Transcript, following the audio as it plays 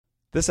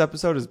This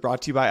episode is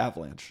brought to you by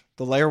Avalanche,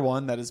 the layer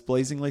 1 that is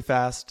blazingly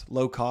fast,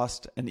 low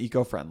cost, and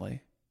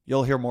eco-friendly.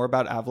 You'll hear more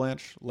about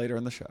Avalanche later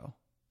in the show.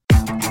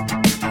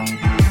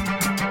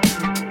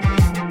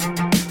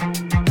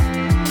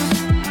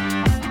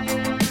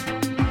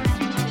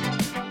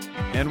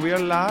 And we are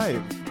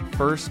live.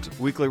 First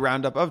weekly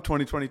roundup of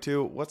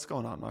 2022. What's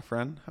going on, my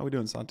friend? How we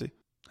doing, Santi?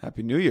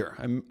 Happy New Year.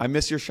 I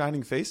miss your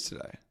shining face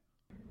today.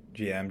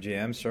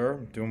 GM,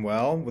 sir. Doing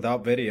well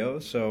without video,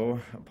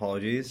 so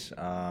apologies.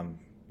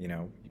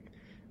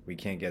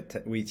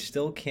 We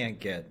still can't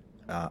get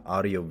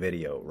audio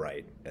video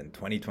right in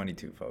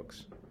 2022,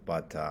 folks.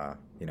 But,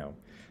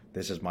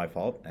 this is my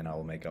fault, and I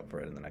will make up for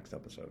it in the next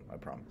episode. I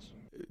promise.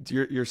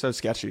 You're so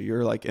sketchy.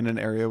 You're like in an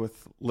area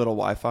with little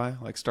Wi-Fi,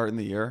 like starting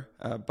the year.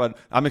 But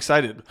I'm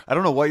excited. I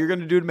don't know what you're going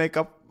to do to make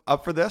up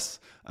for this,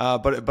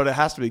 but it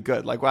has to be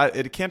good. Like,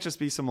 it can't just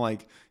be some,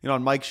 like,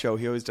 on Mike's show,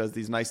 he always does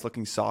these nice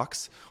looking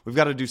socks. We've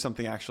got to do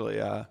something actually.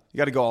 You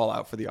got to go all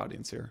out for the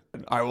audience here.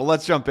 All right, well,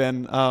 let's jump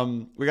in.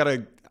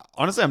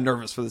 Honestly, I'm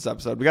nervous for this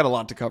episode. We got a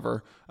lot to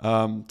cover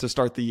to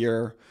start the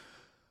year.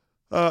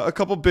 A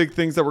couple big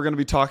things that we're going to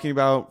be talking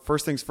about.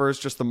 First things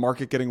first, just the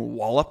market getting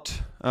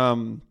walloped.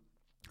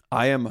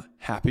 I am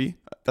happy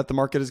that the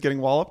market is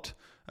getting walloped.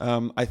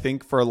 I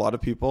think for a lot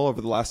of people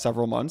over the last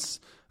several months,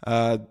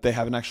 they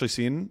haven't actually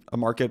seen a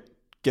market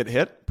get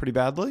hit pretty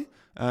badly.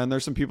 And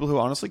there's some people who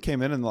honestly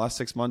came in the last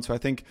 6 months who I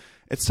think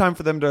it's time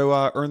for them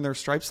to earn their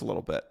stripes a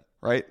little bit,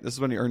 right? This is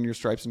when you earn your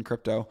stripes in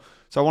crypto.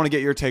 So I want to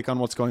get your take on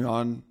what's going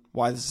on,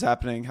 why this is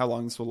happening, how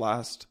long this will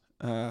last,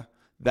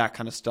 that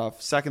kind of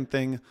stuff. Second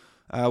thing,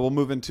 we'll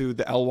move into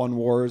the L1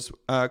 wars.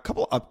 A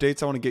couple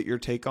updates I want to get your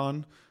take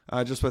on.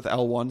 Just with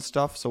L1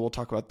 stuff. So we'll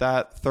talk about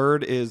that.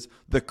 Third is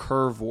the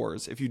curve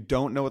wars. If you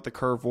don't know what the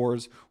curve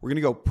wars, we're going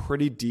to go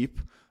pretty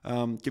deep,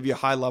 give you a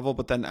high level,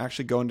 but then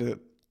actually go into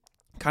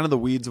kind of the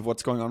weeds of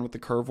what's going on with the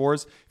curve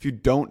wars. If you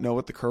don't know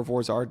what the curve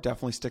wars are,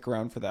 definitely stick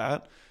around for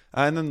that.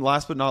 And then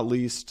last but not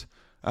least,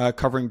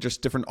 covering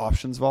just different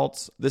options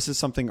vaults. This is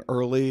something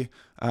early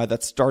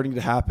that's starting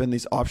to happen.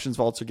 These options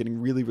vaults are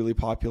getting really, really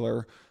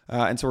popular.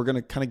 And so we're going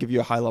to kind of give you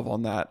a high level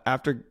on that.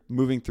 After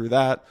moving through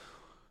that,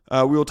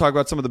 we will talk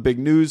about some of the big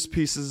news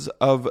pieces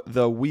of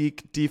the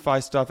week,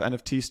 DeFi stuff,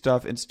 NFT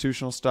stuff,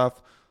 institutional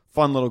stuff,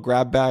 fun little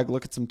grab bag,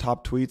 look at some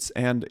top tweets,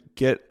 and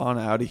get on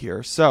out of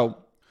here. So,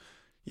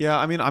 yeah,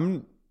 I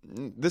mean,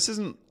 this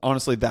isn't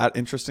honestly that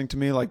interesting to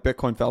me. Like,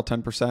 Bitcoin fell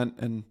 10%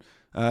 and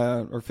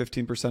or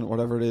 15%,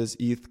 whatever it is.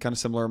 ETH, kind of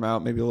similar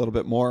amount, maybe a little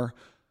bit more.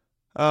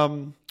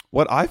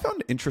 What I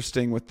found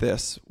interesting with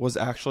this was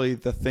actually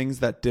the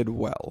things that did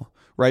well,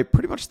 right?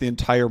 Pretty much the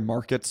entire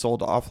market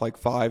sold off like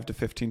 5 to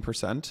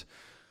 15%.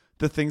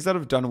 The things that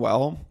have done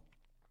well,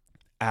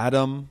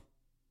 Atom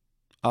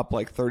up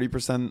like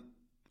 30%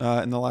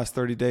 in the last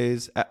 30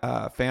 days.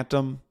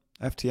 Phantom,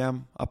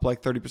 FTM, up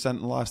like 30%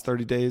 in the last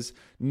 30 days.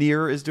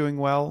 Near is doing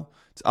well.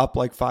 It's up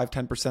like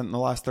 5-10% in the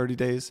last 30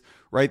 days,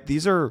 right?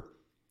 These are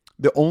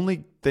the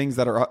only things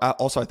that are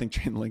also, I think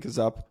Chainlink is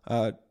up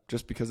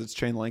just because it's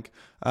Chainlink,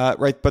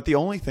 right? But the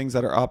only things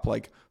that are up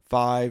like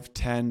 5,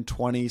 10,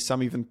 20,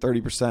 some even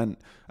 30%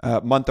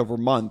 month over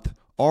month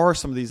are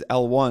some of these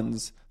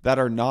L1s that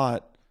are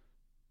not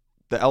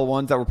the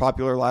L1s that were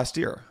popular last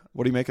year.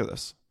 What do you make of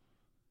this?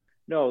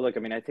 No, look,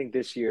 I mean, I think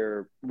this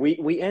year,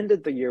 we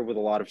ended the year with a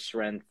lot of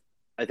strength.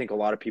 I think a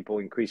lot of people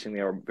increasingly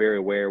are very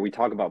aware. We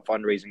talk about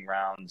fundraising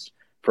rounds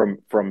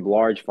from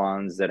large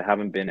funds that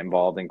haven't been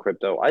involved in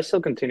crypto. I still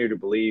continue to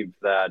believe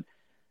that,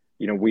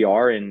 we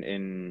are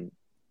in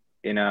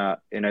a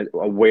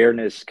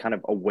awareness kind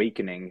of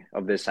awakening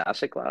of this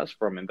asset class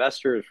from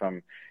investors,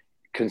 from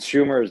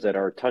consumers that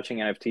are touching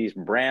NFTs,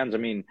 brands. I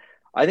mean,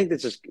 I think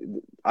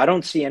I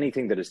don't see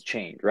anything that has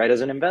changed, right? As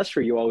an investor,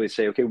 you always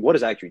say, okay, what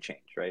has actually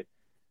changed, right?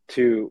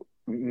 To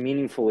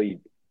meaningfully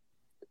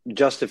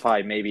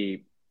justify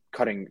maybe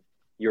cutting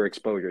your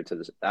exposure to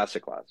this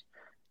asset class.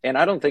 And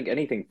I don't think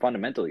anything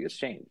fundamentally has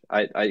changed.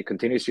 I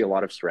continue to see a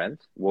lot of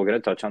strength. We're going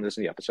to touch on this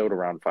in the episode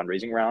around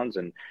fundraising rounds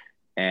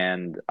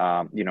and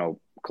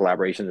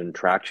collaborations and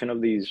traction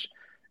of these.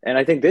 And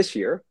I think this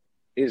year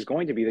is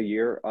going to be the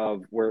year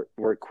of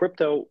where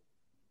crypto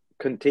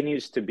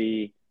continues to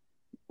be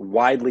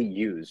widely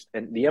used,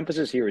 and the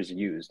emphasis here is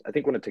used. I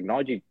think when a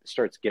technology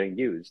starts getting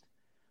used,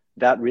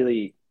 that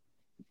really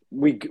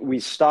we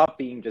stop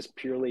being just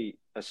purely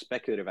a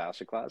speculative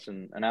asset class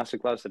and an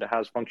asset class that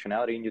has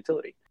functionality and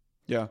utility.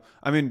 Yeah,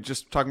 I mean,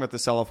 just talking about the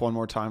sell-off one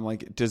more time,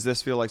 like, does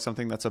this feel like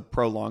something that's a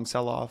prolonged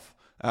sell-off?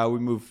 We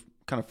move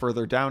kind of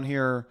further down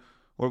here.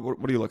 What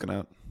are you looking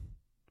at?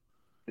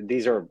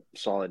 These are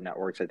solid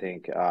networks, I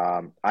think.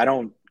 I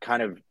don't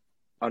kind of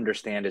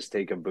understand his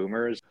take of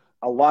boomers.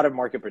 A lot of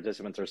market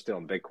participants are still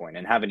in Bitcoin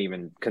and haven't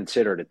even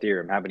considered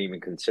Ethereum, haven't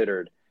even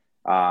considered,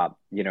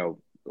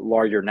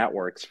 larger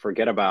networks.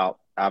 Forget about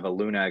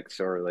Avalunex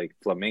or like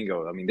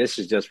Flamingo. I mean, this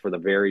is just for the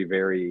very,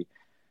 very,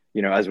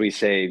 as we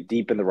say,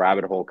 deep in the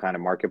rabbit hole kind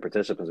of market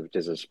participants, which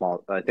is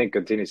I think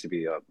continues to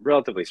be a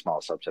relatively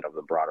small subset of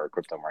the broader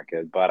crypto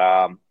market.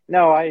 But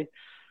no, I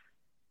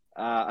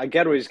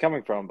get where he's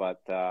coming from,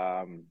 but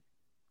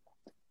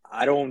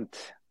I don't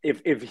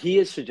if he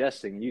is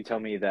suggesting, you tell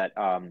me that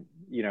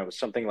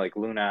something like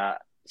Luna,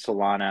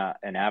 Solana,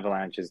 and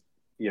Avalanche is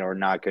are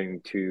not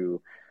going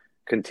to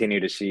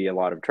continue to see a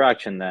lot of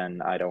traction,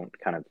 then I don't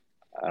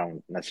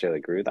necessarily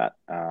agree with that.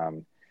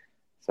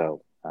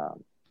 So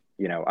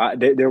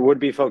there would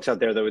be folks out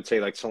there that would say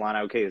like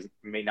Solana, okay,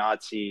 may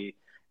not see.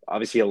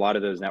 Obviously, a lot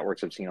of those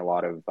networks have seen a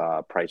lot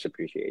of price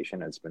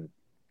appreciation. It's been,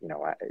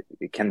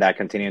 can that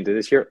continue into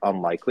this year?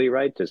 Unlikely,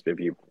 right? Just if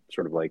you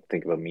sort of like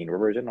think of a mean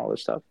reversion, all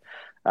this stuff.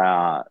 But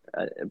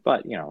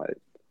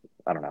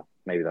I don't know.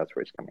 Maybe that's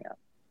where it's coming at.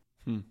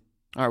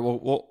 All right.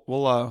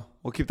 Well,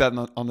 we'll keep that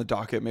on the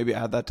docket. Maybe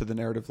add that to the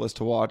narrative list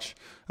to watch.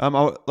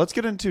 Let's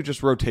get into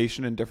just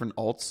rotation in different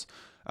alts.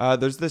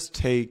 There's this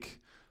take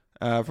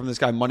from this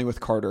guy Money with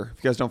Carter.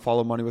 If you guys don't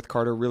follow Money with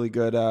Carter, really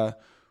good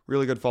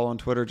follow on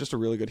Twitter. Just a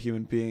really good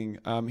human being.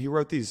 He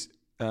wrote this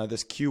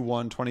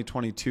Q1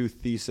 2022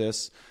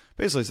 thesis.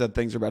 Basically said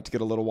things are about to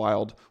get a little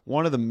wild.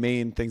 One of the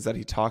main things that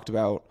he talked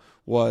about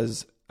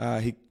was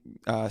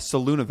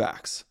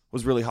Solunavax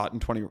was really hot in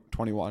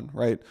 2021,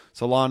 right?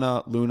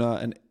 Solana,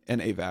 Luna,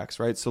 and AVAX,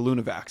 right?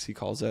 Solunavax, he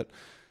calls it.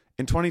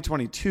 In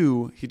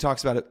 2022, he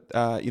talks about it,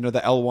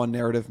 the L1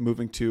 narrative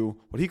moving to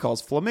what he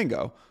calls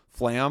Flamingo.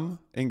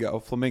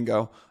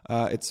 Flamingo.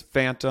 It's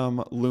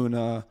Phantom,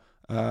 Luna,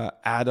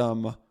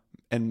 Atom,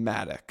 and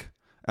Matic.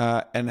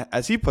 And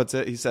as he puts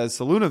it, he says,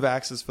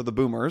 Solunavax is for the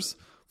boomers.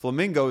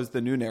 Flamingo is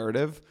the new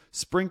narrative.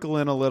 Sprinkle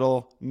in a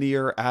little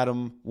near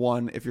Atom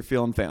 1 if you're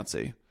feeling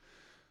fancy.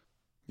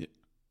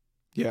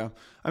 Yeah.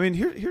 I mean,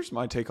 here's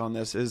my take on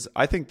this is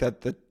I think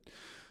that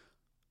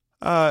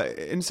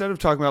instead of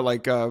talking about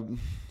like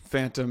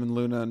Phantom and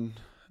Luna and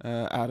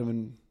Atom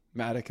and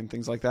Matic and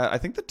things like that, I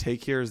think the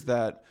take here is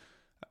that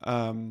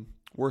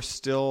we're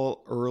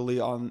still early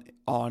on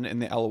in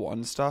the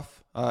L1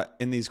 stuff,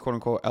 in these quote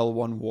unquote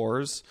L1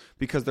 wars,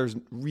 because there's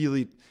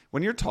really,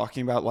 when you're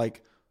talking about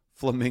like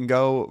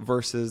Flamingo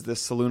versus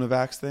this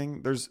Solunavax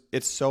thing,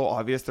 it's so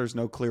obvious there's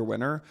no clear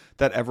winner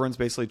that everyone's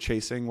basically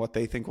chasing what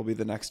they think will be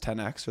the next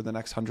 10x or the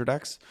next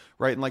 100x,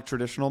 right? In like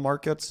traditional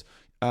markets,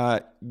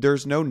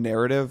 there's no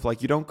narrative.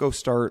 Like you don't go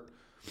start,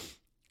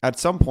 at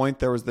some point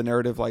there was the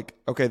narrative like,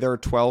 okay, there are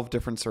 12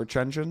 different search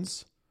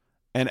engines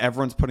and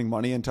everyone's putting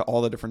money into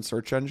all the different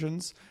search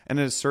engines. And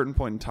at a certain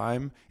point in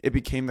time, it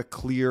became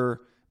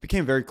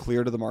very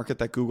clear to the market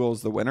that Google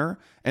is the winner,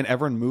 and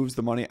everyone moves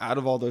the money out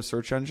of all those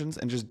search engines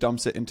and just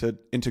dumps it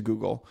into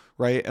Google,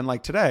 right? And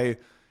like today,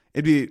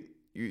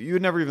 you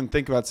would never even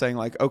think about saying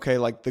like, okay,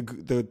 like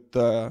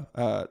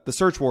the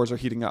search wars are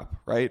heating up,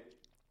 right?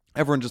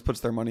 Everyone just puts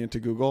their money into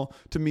Google.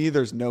 To me,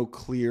 there's no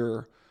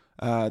clear.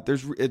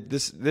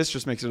 This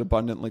just makes it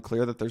abundantly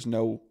clear that there's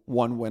no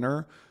one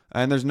winner,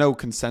 and there's no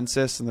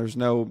consensus, and there's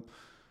no.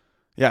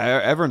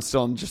 Yeah, everyone's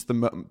still in just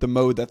the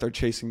mode that they're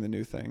chasing the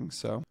new thing.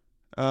 So.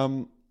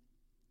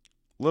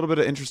 A little bit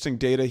of interesting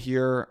data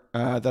here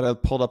that I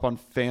pulled up on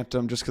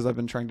Phantom just because I've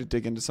been trying to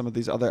dig into some of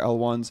these other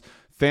L1s.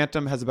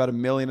 Phantom has about 1.5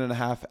 million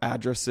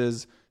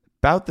addresses,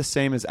 about the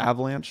same as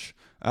Avalanche.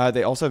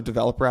 They also have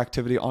developer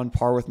activity on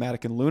par with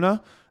Matic and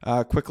Luna,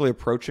 quickly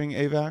approaching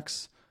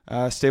AVAX.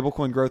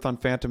 Stablecoin growth on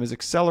Phantom is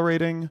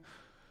accelerating.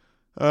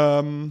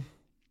 You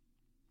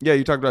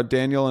talked about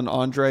Daniel and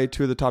Andre,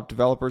 two of the top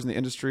developers in the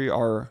industry,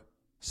 are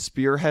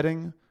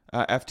spearheading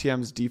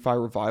FTM's DeFi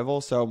revival.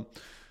 So,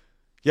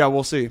 yeah,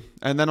 we'll see.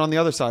 And then on the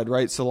other side,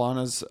 right,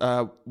 Solana's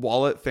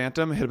wallet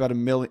Phantom hit about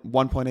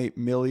 1.8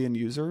 million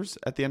users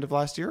at the end of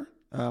last year,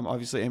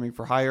 obviously aiming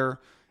for higher.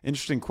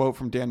 Interesting quote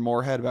from Dan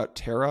Moorhead about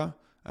Terra,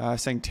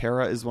 saying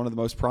Terra is one of the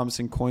most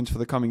promising coins for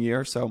the coming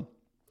year. So,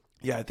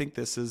 yeah, I think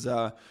this is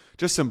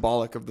just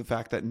symbolic of the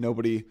fact that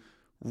nobody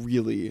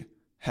really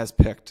has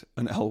picked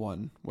an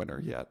L1 winner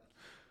yet.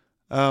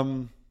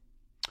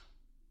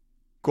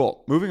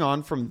 Cool. Moving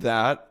on from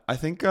that, I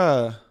think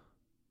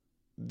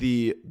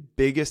the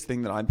biggest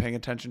thing that I'm paying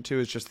attention to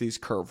is just these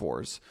curve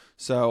wars.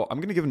 So I'm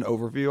going to give an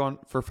overview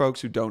for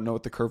folks who don't know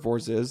what the curve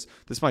wars is.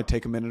 This might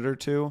take a minute or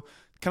two.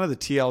 Kind of the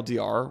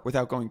TLDR,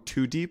 without going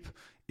too deep,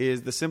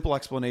 is the simple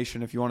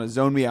explanation, if you want to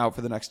zone me out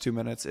for the next 2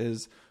 minutes,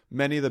 is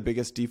many of the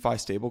biggest DeFi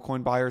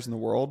stablecoin buyers in the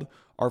world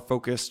are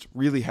focused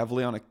really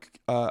heavily on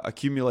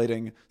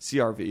accumulating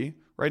CRV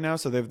right now.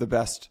 So they have the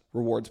best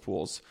rewards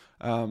pools.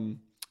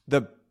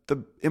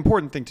 The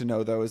important thing to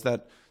know, though, is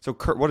that,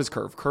 what is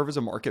Curve? Curve is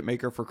a market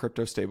maker for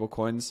crypto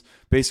stablecoins,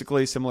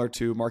 basically similar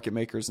to market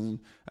makers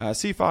in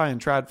CeFi and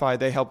TradFi.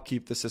 They help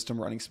keep the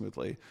system running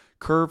smoothly.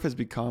 Curve has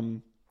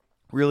become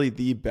really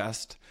the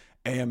best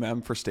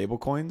AMM for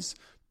stablecoins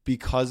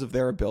because of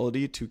their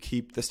ability to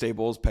keep the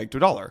stables pegged to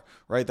 $1,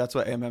 right? That's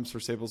what AMMs for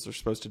stables are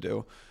supposed to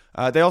do.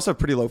 They also have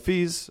pretty low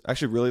fees,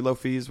 actually really low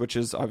fees, which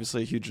is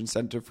obviously a huge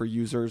incentive for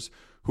users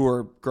who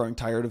are growing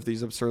tired of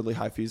these absurdly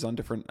high fees on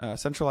different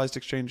centralized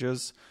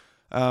exchanges.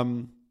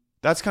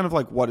 That's kind of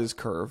like what is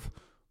Curve.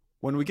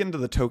 When we get into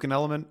the token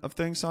element of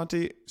things,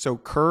 Santi, so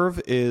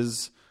Curve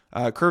is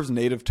Curve's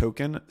native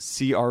token,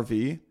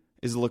 CRV,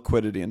 is a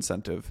liquidity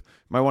incentive.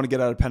 You might want to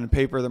get out a pen and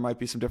paper. There might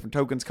be some different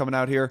tokens coming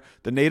out here.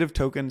 The native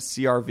token,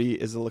 CRV,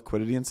 is a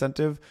liquidity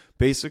incentive.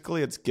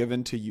 Basically, it's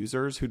given to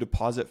users who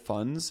deposit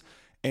funds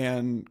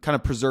and kind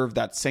of preserve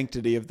that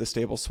sanctity of the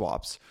stable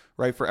swaps,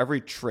 right? For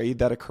every trade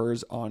that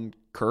occurs on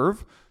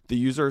Curve, the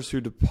users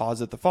who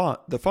deposit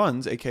the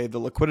funds, aka the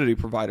liquidity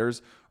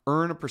providers,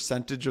 earn a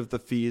percentage of the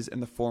fees in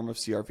the form of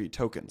CRV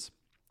tokens.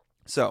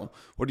 So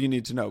what do you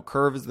need to know?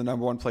 Curve is the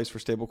number one place for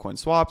stablecoin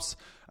swaps.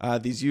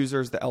 These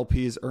users, the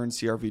LPs, earn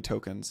CRV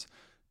tokens.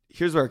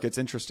 Here's where it gets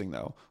interesting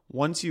though.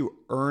 Once you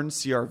earn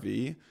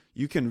CRV,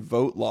 you can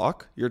vote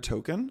lock your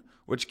token,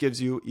 which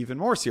gives you even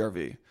more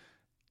CRV.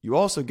 You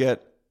also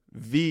get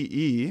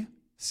VE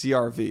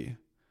CRV.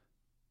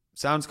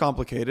 Sounds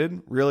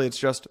complicated. Really, it's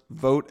just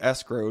vote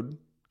escrowed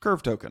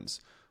Curve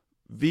tokens.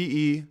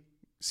 VE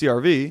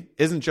CRV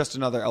isn't just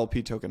another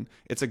LP token.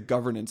 It's a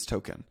governance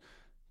token.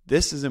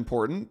 This is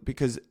important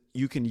because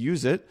you can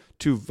use it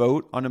to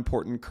vote on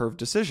important Curve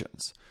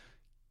decisions.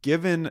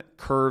 Given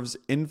Curve's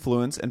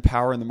influence and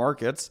power in the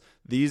markets,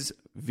 these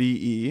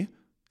VE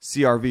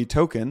CRV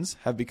tokens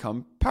have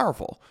become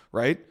powerful,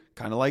 right?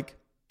 Kind of like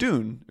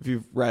Dune. If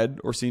you've read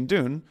or seen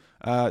Dune,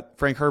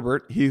 Frank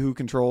Herbert, he who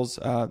controls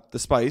the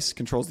spice,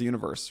 controls the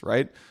universe,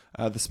 right?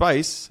 The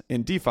spice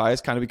in DeFi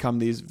has kind of become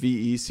these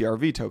VE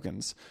CRV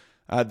tokens.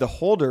 The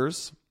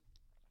holders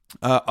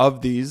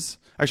of these,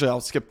 actually,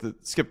 I'll skip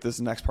this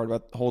next part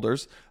about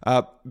holders.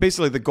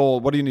 Basically, the goal,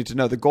 what do you need to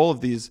know? The goal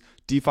of these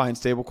DeFi and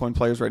stablecoin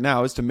players right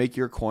now is to make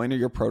your coin or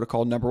your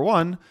protocol, number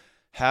one.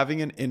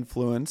 Having an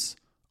influence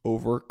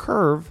over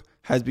Curve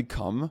has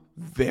become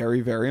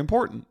very, very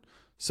important.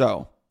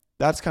 So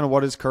that's kind of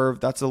what is Curve.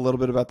 That's a little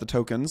bit about the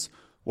tokens.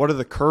 What are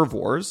the Curve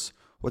wars?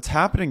 What's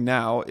happening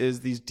now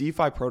is these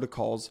DeFi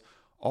protocols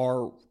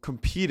are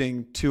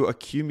competing to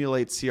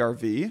accumulate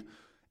CRV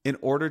in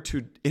order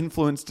to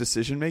influence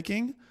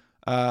decision-making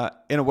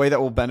in a way that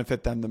will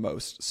benefit them the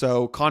most.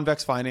 So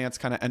Convex Finance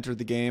kind of entered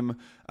the game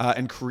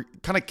and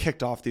kind of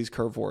kicked off these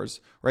Curve wars,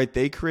 right?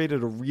 They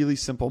created a really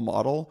simple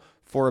model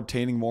for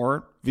obtaining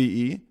more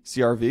VE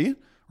CRV,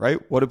 right?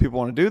 What do people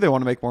want to do? They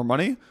want to make more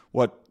money.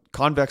 What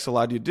Convex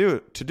allowed you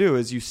to do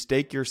is you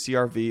stake your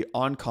CRV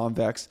on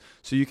Convex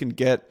so you can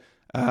get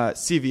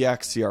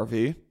CVX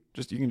CRV.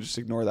 You can just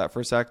ignore that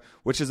for a sec,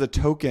 which is a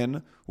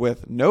token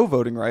with no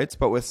voting rights,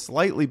 but with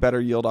slightly better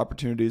yield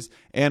opportunities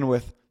and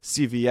with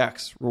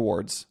CVX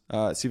rewards.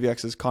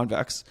 CVX is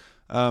Convex.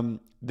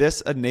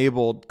 This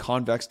enabled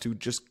Convex to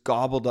just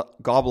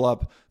gobble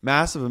up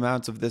massive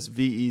amounts of this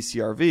VE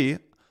CRV,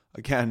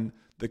 again,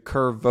 the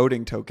Curve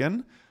voting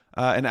token.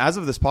 And as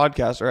of this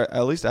podcast, or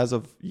at least as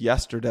of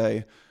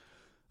yesterday,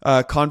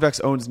 Convex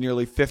owns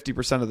nearly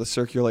 50% of the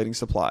circulating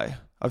supply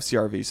of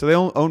CRV. So they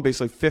own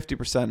basically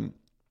 50%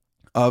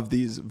 of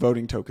these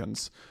voting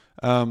tokens.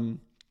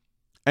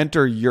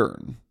 Enter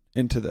Yearn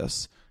into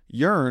this.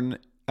 Yearn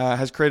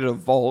has created a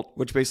vault,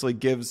 which basically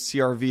gives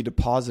CRV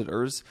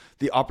depositors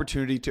the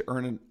opportunity to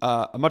earn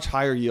a much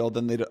higher yield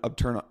than they'd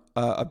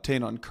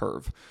obtain on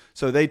Curve.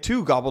 So they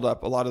too gobbled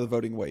up a lot of the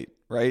voting weight,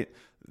 right?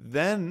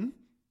 Then,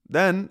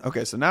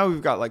 okay, so now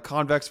we've got like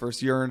Convex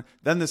versus Yearn.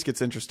 Then this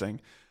gets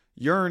interesting.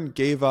 Yearn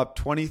gave up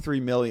 23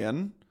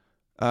 million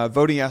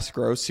voting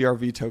escrow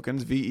CRV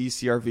tokens, VE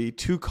CRV,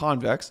 to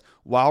Convex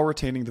while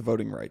retaining the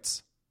voting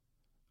rights.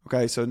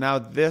 Okay, so now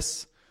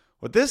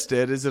what this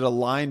did is it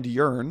aligned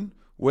Yearn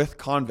with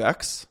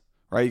Convex,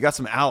 right? You got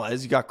some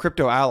allies, you got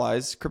crypto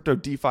allies, crypto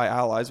DeFi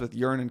allies with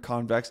Yearn and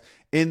Convex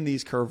in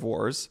these Curve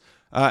wars.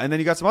 And then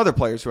you got some other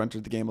players who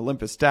entered the game,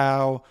 Olympus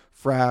DAO,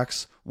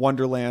 Frax,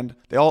 Wonderland.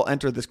 They all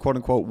entered this quote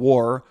unquote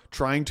war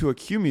trying to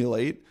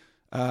accumulate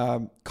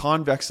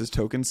Convex's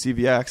token,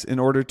 CVX, in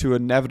order to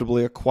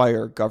inevitably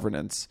acquire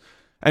governance.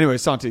 Anyway,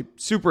 Santi,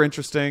 super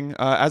interesting.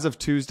 As of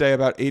Tuesday,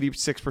 about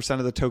 86%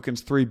 of the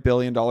token's $3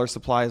 billion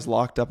supply is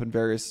locked up in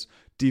various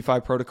DeFi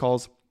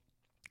protocols.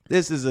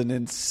 This is an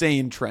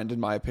insane trend, in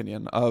my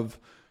opinion, of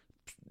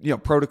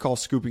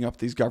protocols scooping up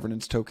these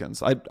governance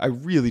tokens. I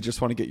really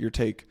just want to get your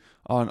take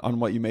on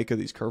what you make of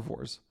these Curve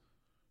wars.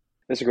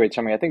 That's a great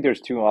summary. I think there's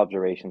two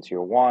observations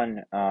here.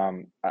 One,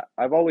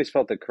 I've always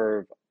felt that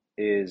Curve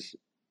is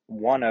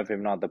one of, if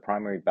not the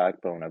primary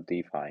backbone of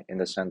DeFi, in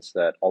the sense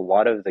that a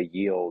lot of the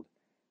yield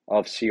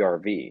of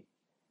CRV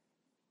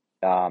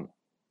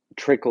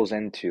trickles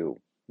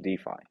into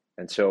DeFi.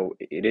 And so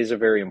it is a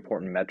very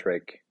important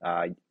metric.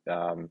 DeFi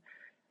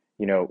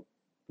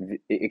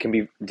can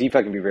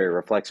be very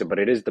reflexive, but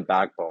it is the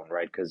backbone,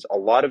 right? Because a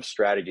lot of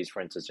strategies,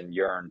 for instance, in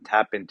Yearn,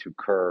 tap into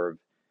Curve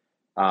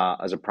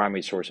as a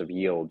primary source of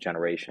yield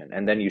generation.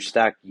 And then you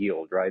stack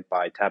yield, right,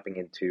 by tapping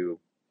into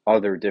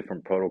other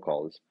different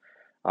protocols.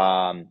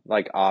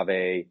 Like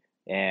Aave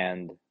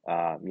and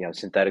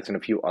Synthetics and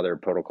a few other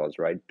protocols,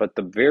 right? But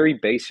the very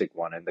basic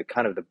one and the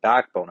kind of the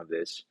backbone of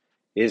this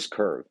is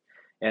Curve.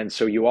 And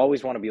so you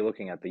always want to be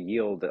looking at the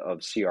yield of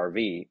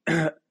CRV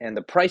and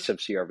the price of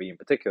CRV in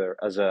particular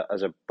as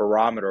a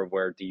barometer of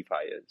where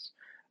DeFi is.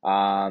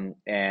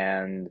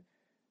 And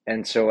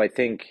so I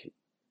think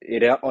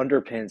it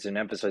underpins and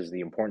emphasizes the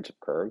importance of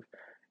Curve.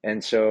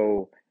 And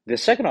so the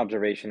second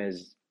observation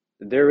is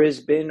there has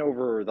been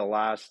over the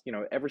last,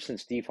 ever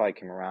since DeFi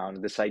came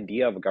around, this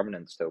idea of a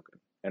governance token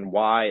and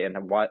why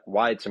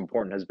it's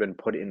important has been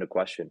put into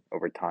question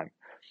over time.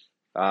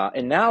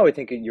 And now I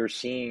think you're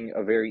seeing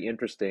a very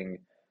interesting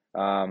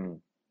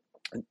um,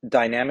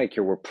 dynamic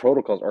here where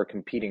protocols are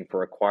competing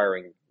for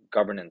acquiring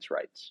governance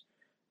rights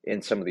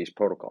in some of these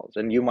protocols.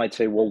 And you might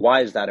say, well,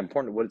 why is that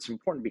important? Well, it's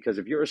important because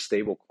if you're a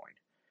stable coin,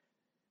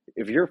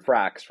 if you're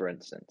Frax, for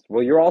instance,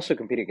 well, you're also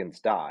competing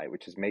against DAI,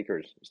 which is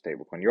Maker's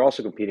stablecoin. You're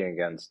also competing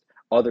against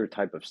other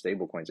type of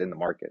stablecoins in the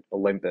market,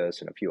 Olympus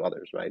and a few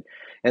others, right?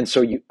 And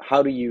so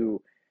how do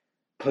you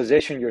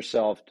position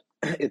yourself?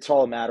 It's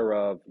all a matter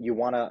of you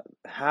want to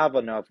have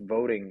enough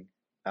voting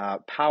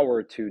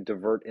power to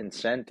divert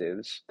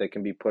incentives that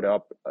can be put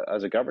up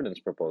as a governance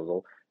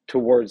proposal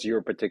towards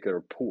your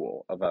particular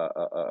pool of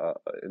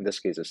in this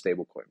case, a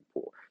stablecoin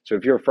pool. So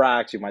if you're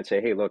Frax, you might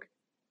say, hey, look,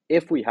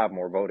 if we have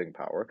more voting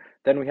power,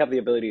 then we have the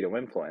ability to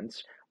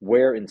influence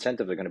where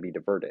incentives are going to be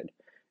diverted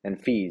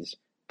and fees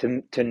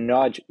to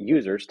nudge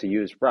users to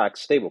use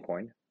Frax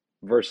stablecoin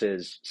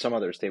versus some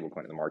other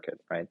stablecoin in the market,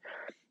 right?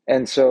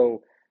 And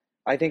so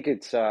I think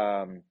it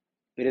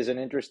is an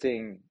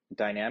interesting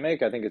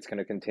dynamic. I think it's going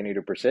to continue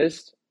to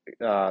persist.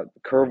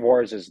 Curve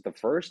Wars is the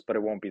first, but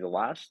it won't be the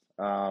last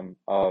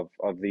of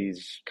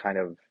these kind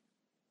of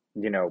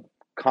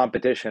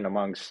competition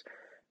amongst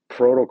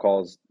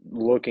protocols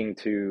looking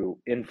to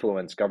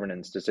influence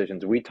governance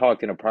decisions. We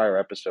talked in a prior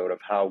episode of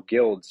how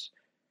guilds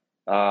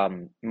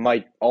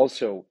might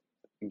also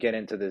get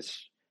into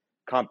this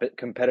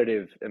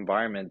competitive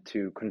environment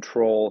to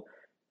control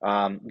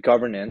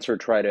governance or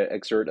try to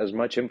exert as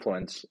much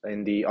influence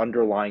in the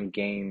underlying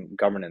game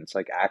governance,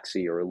 like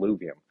Axie or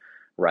Illuvium,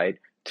 right,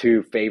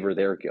 to favor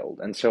their guild.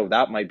 And so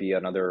that might be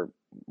another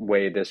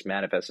way this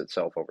manifests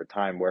itself over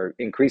time, where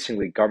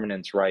increasingly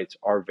governance rights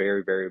are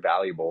very, very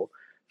valuable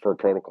for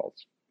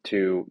protocols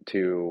to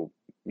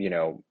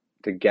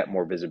get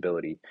more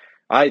visibility.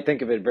 I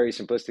think of it very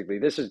simplistically.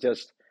 This is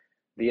just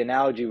the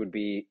analogy would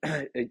be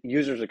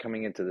users are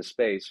coming into the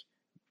space.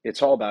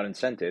 It's all about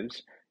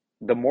incentives.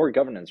 The more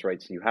governance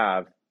rights you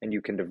have and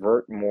you can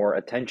divert more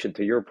attention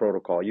to your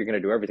protocol, you're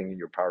going to do everything in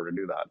your power to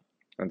do that.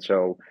 And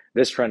so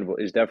this trend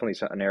is definitely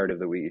a narrative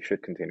that we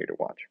should continue to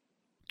watch.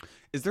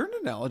 Is there an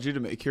analogy to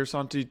make here,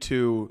 Santi,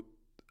 to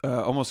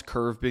almost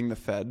Curve being the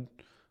Fed?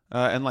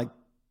 And like,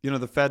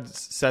 the Fed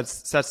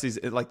sets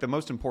these, like the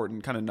most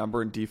important kind of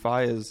number in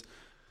DeFi is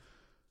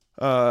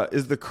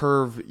the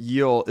curve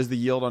yield, is the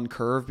yield on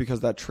Curve,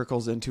 because that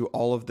trickles into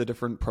all of the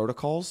different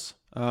protocols.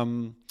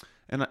 And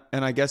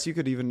I guess you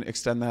could even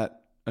extend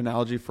that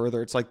analogy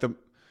further. It's like the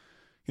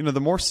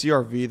more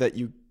CRV that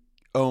you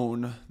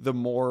own, the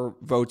more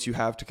votes you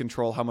have to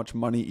control how much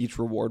money each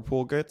reward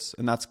pool gets.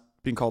 And that's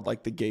being called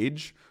like the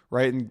gauge,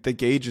 right? And the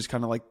gauge is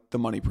kind of like the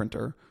money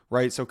printer,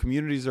 right? So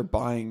communities are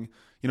buying,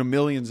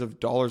 millions of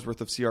dollars worth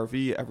of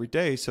CRV every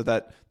day so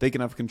that they can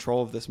have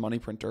control of this money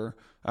printer.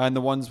 And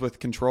the ones with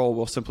control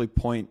will simply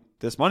point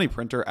this money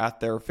printer at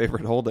their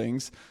favorite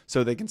holdings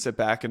so they can sit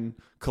back and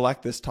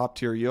collect this top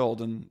tier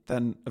yield and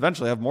then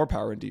eventually have more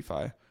power in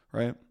DeFi,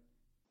 right?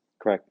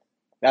 Correct.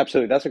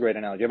 Absolutely. That's a great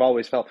analogy. I've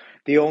always felt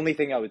the only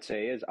thing I would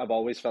say is I've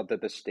always felt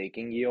that the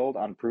staking yield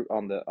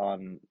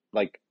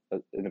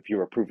if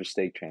you're a proof of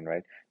stake chain,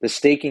 right? The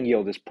staking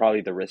yield is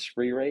probably the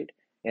risk-free rate,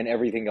 and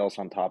everything else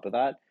on top of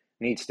that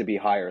needs to be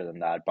higher than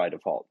that by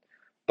default.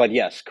 But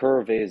yes,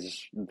 Curve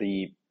is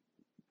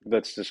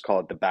let's just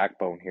call it the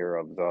backbone here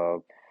of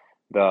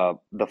the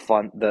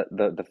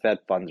Fed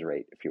funds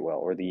rate, if you will,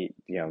 or the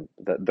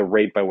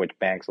rate by which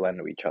banks lend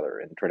to each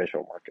other in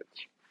traditional markets.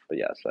 But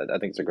yes, I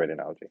think it's a great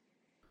analogy.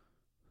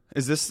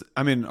 Is this?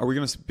 I mean, are we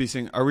going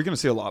to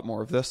see a lot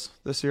more of this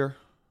year?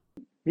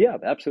 Yeah,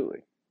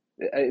 absolutely.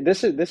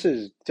 This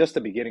is just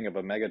the beginning of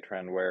a mega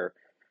trend where,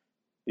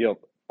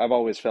 I've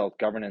always felt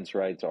governance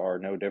rights are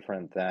no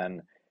different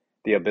than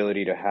the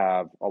ability to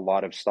have a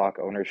lot of stock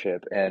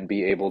ownership and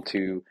be able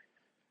to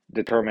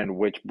determine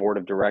which board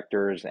of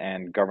directors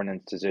and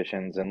governance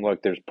decisions. And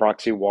look, there's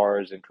proxy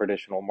wars in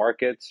traditional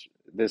markets.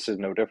 This is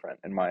no different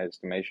in my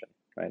estimation,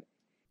 right?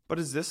 But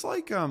is this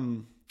like,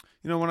 when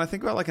I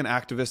think about like an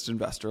activist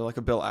investor, like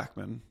a Bill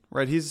Ackman,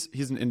 right?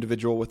 He's an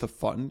individual with a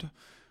fund.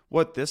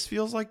 What this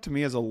feels like to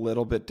me is a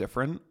little bit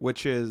different,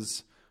 which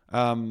is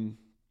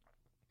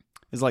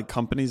like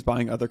companies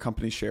buying other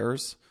company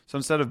shares. So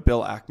instead of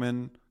Bill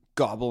Ackman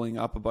gobbling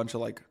up a bunch of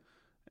like,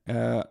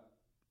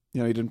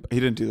 he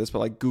didn't do this, but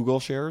like Google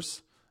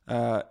shares,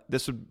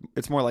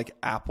 it's more like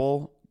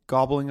Apple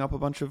gobbling up a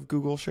bunch of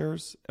Google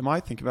shares. Am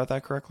I thinking about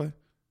that correctly?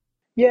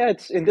 Yeah,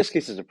 it's in this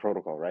case it's a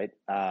protocol, right?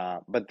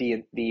 But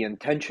the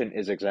intention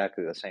is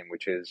exactly the same,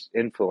 which is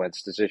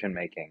influence decision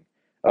making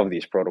of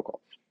these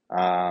protocols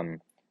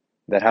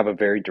that have a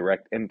very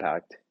direct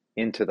impact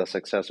into the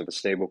success of a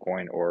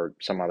stablecoin or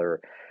some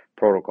other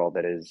protocol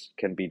that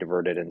can be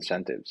diverted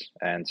incentives.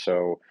 And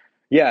so,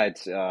 yeah,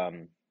 it's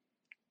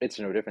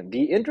no different.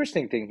 The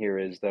interesting thing here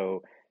is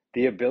though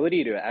the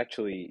ability to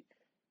actually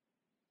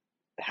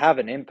have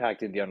an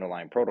impact in the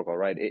underlying protocol,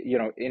 right?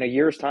 In a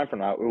year's time from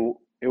now,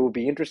 it will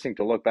be interesting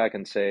to look back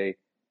and say,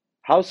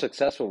 how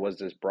successful was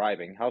this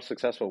bribing? How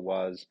successful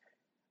was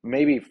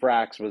maybe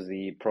Frax was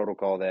the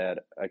protocol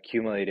that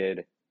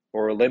accumulated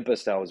or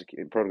Olympus that was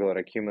a protocol that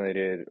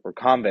accumulated, or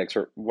Convex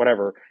or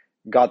whatever,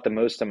 got the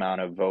most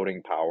amount of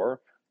voting power?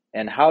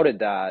 And how did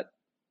that,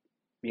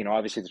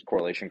 obviously there's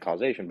correlation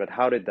causation, but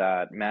how did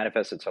that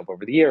manifest itself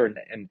over the year?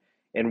 And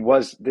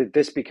did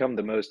this become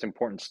the most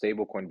important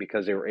stablecoin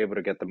because they were able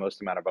to get the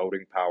most amount of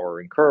voting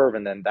power in Curve,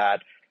 and then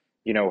that,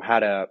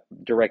 had a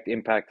direct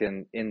impact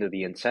into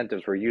the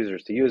incentives for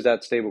users to use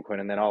that stablecoin,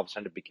 and then all of a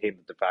sudden it became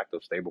the de facto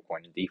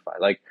stablecoin in DeFi.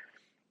 Like,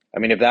 I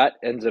mean, if that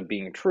ends up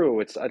being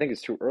true, I think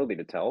it's too early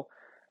to tell,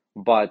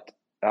 but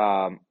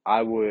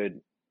I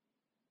would,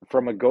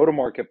 from a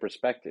go-to-market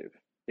perspective,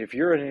 if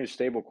you're a new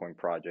stablecoin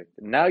project,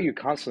 now you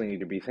constantly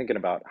need to be thinking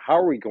about how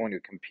are we going to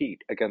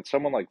compete against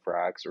someone like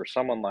Frax or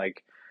someone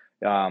like,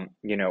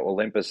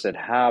 Olympus, that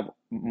have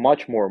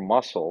much more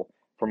muscle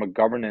from a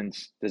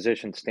governance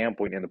decision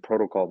standpoint in the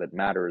protocol that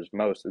matters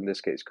most, in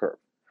this case, Curve.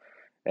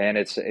 And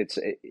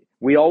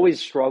we always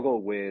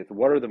struggle with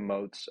what are the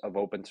moats of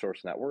open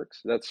source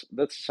networks. That's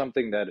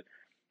something that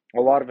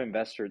a lot of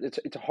investors,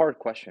 it's a hard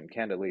question,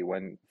 candidly,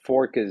 when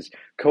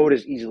code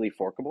is easily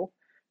forkable.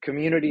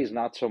 Community is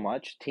not so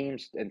much,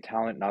 teams and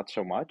talent not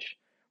so much.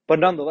 But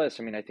nonetheless,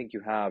 I mean, I think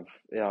you have,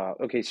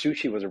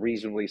 Sushi was a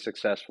reasonably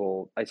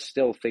successful, I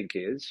still think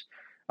is,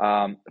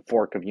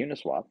 fork of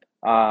Uniswap.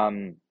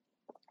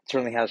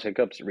 Certainly has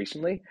hiccups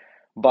recently,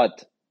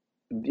 but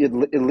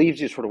it leaves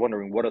you sort of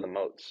wondering what are the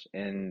moats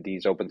in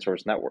these open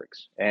source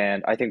networks.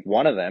 And I think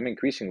one of them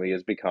increasingly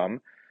has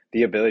become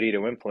the ability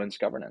to influence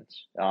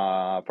governance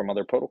from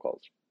other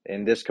protocols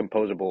in this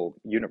composable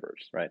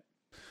universe, right?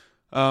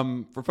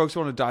 For folks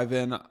who want to dive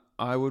in,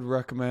 I would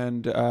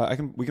recommend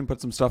we can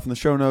put some stuff in the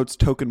show notes.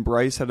 Token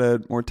Bryce had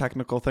a more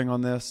technical thing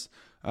on this.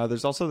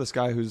 There's also this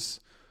guy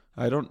who's,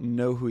 I don't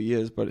know who he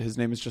is, but his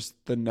name is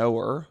just The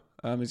Knower.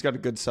 He's got a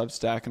good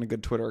Substack and a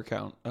good Twitter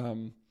account.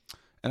 And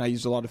I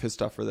used a lot of his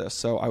stuff for this,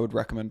 so I would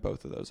recommend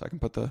both of those. I can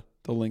put the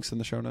links in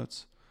the show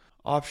notes.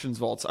 Options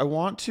vaults. I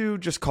want to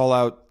just call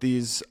out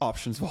these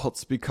options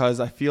vaults because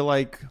I feel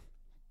like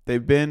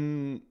they've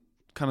been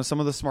kind of, some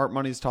of the smart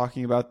money's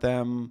talking about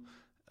them.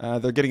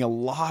 They're getting a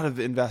lot of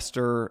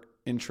investor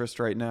interest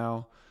right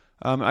now.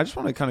 I just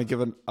want to kind of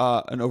give an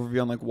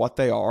overview on like what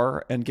they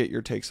are and get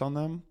your takes on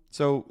them.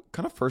 So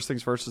kind of first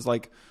things first is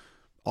like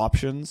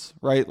options,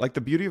 right? Like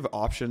the beauty of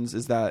options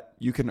is that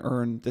you can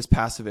earn this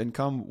passive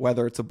income,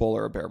 whether it's a bull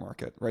or a bear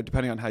market, right?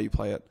 Depending on how you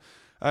play it.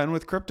 And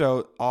with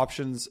crypto,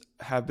 options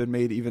have been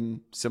made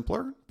even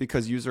simpler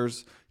because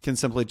users can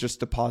simply just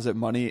deposit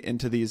money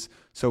into these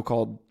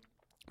so-called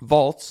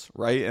vaults,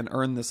 right? And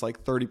earn this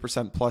like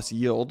 30% plus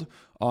yield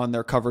on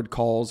their covered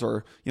calls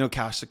or,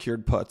 cash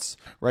secured puts,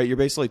 right? You're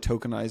basically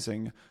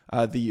tokenizing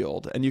the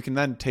yield, and you can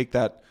then take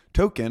that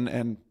token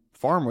and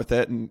farm with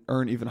it and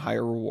earn even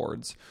higher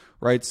rewards,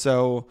 right?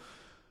 So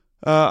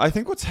I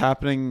think what's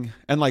happening,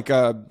 and like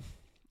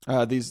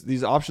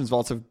these options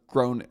vaults have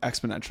grown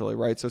exponentially,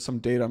 right? So some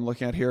data I'm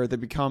looking at here, they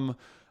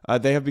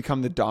have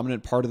become the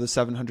dominant part of the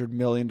 $700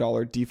 million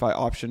DeFi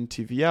option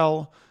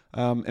TVL.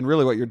 And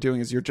really what you're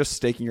doing is you're just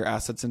staking your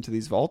assets into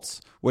these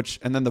vaults,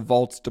 and then the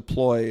vaults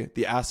deploy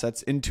the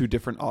assets into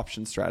different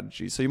option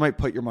strategies. So you might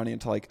put your money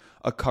into like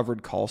a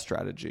covered call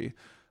strategy.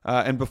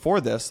 And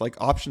before this,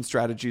 like option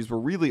strategies were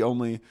really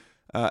only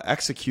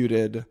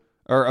executed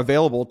or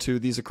available to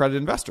these accredited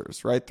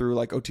investors, right? Through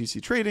like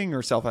OTC trading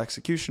or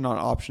self-execution on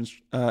options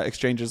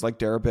exchanges like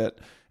Deribit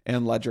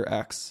and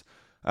LedgerX.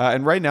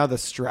 And right now the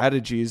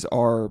strategies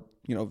are,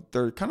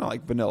 they're kind of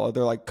like vanilla.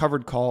 They're like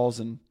covered calls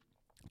and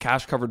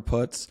cash covered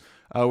puts,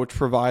 which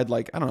provide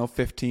like,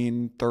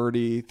 15,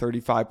 30,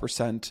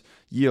 35%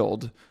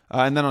 yield.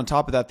 And then on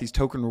top of that, these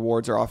token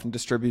rewards are often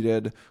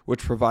distributed,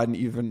 which provide an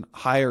even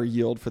higher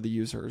yield for the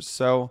users.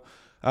 So,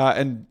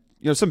 and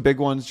some big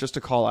ones just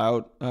to call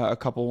out, a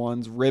couple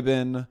ones.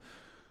 Ribbon.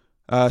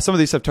 Some of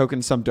these have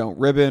tokens, some don't.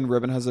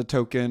 Ribbon has a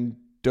token.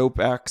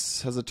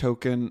 DopeX has a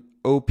token.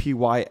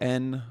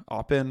 OPYN,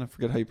 I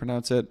forget how you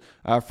pronounce it.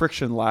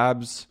 Friction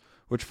Labs,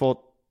 which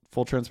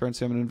full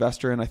transparency, I'm an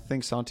investor in. I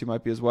think Santi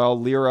might be as well.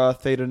 Lyra,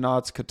 Theta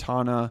Knots,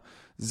 Katana,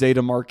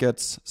 Zeta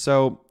Markets.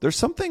 So there's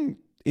something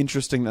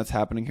interesting that's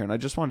happening here, and I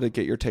just wanted to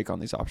get your take on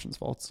these options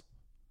vaults.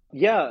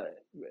 Yeah,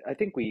 I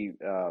think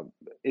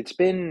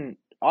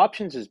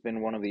options has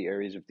been one of the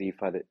areas of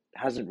DeFi that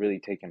hasn't really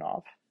taken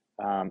off,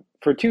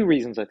 for two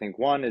reasons. I think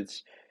one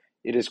is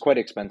it is quite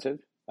expensive.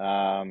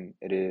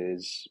 It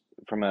is,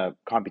 from a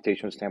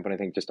computational standpoint, I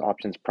think just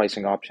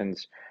pricing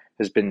options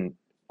has been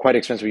quite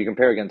expensive. You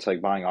compare against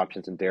like buying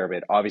options in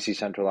Deribit, obviously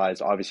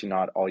centralized, obviously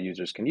not all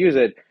users can use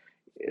it.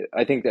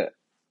 I think that,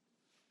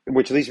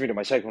 which leads me to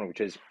my second one, which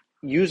is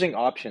using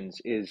options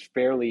is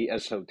fairly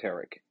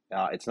esoteric.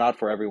 It's not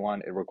for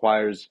everyone. It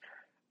requires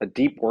a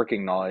deep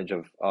working knowledge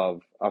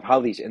of how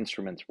these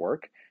instruments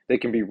work. They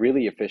can be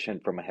really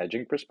efficient from a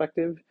hedging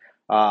perspective,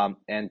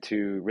 and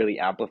to really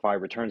amplify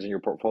returns in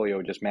your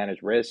portfolio, just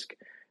manage risk.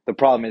 The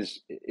problem is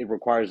it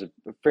requires a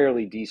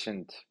fairly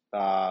decent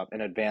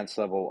and advanced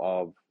level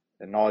of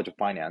knowledge of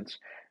finance.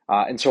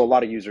 And so a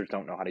lot of users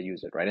don't know how to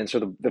use it, right? And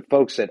so the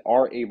folks that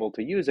are able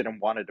to use it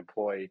and want to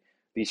deploy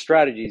these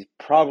strategies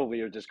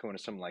probably are just going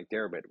to something like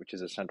Deribit, which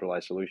is a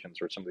centralized solutions,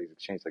 or some of these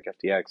exchanges like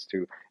FTX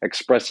to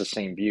express the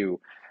same view.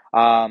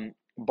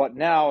 But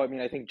now, I mean,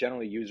 I think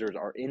generally users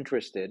are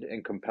interested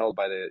and compelled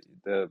by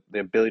the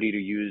ability to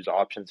use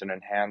options and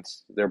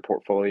enhance their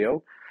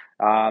portfolio.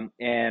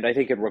 And I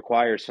think it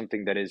requires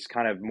something that is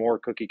kind of more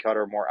cookie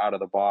cutter, more out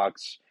of the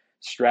box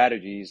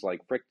strategies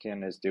like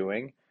Friction is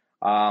doing,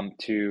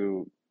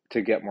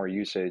 to get more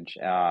usage,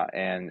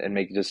 and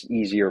make it just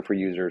easier for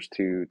users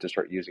to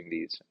start using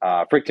these.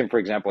 Friction, for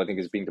example, I think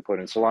is being deployed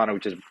in Solana,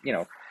 which is,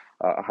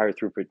 a higher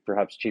throughput,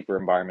 perhaps cheaper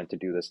environment to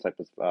do this type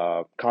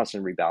of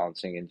constant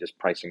rebalancing and just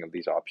pricing of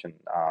these option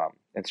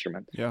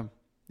instruments. Yeah.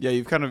 Yeah,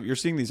 you're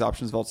seeing these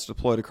options vaults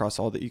deployed across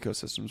all the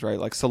ecosystems, right?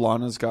 Like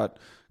Solana's got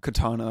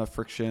Katana,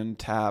 Friction,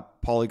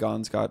 Tap,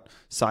 Polygon's got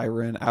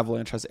Siren,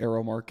 Avalanche has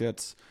Arrow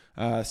Markets,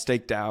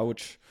 StakeDAO,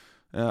 which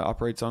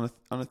operates on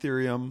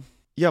Ethereum.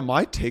 Yeah,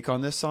 my take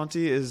on this,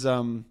 Santi, is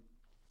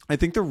I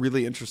think they're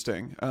really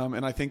interesting,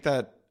 and I think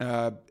that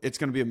it's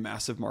going to be a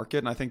massive market.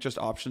 And I think just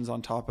options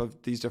on top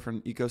of these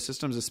different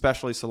ecosystems,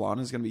 especially Solana,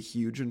 is going to be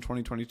huge in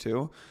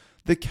 2022.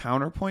 The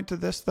counterpoint to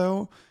this,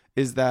 though,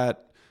 is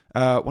that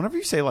whenever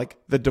you say like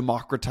the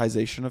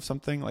democratization of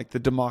something, like the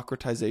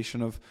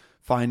democratization of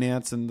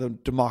finance and the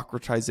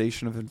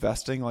democratization of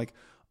investing, like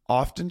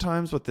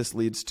oftentimes what this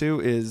leads to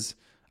is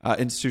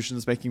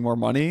institutions making more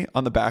money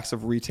on the backs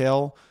of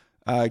retail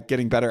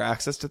getting better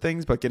access to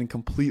things, but getting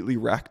completely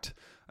wrecked.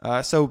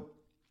 So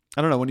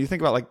I don't know, when you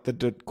think about like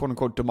the quote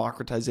unquote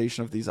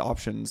democratization of these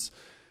options,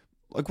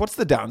 like what's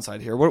the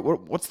downside here?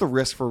 What's the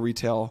risk for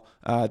retail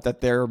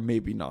that they're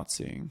maybe not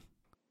seeing?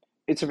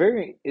 It's a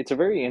very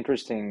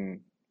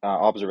interesting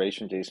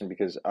observation, Jason,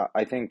 because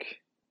I think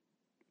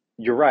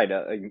you're right.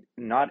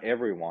 Not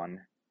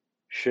everyone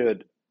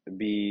should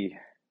be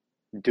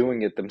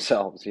doing it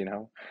themselves,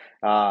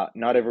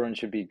 not everyone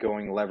should be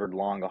going levered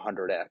long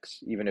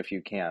 100x, even if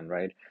you can,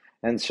 right?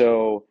 And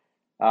so,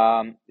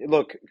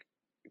 look,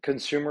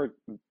 consumer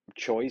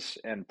choice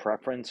and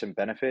preference and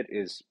benefit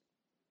is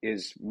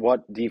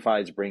what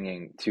DeFi is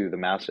bringing to the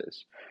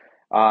masses.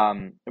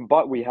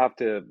 But we have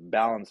to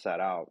balance that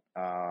out.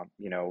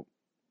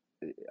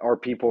 Are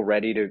people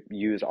ready to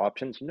use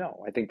options?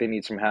 No, I think they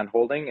need some hand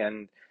holding.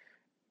 And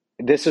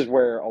this is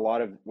where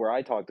where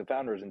I talk to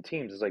founders and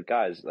teams is like,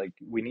 guys, like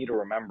we need to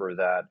remember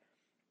that,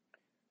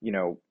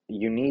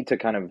 you need to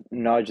kind of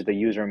nudge the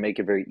user and make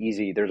it very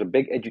easy. There's a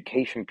big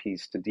education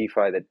piece to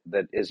DeFi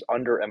that is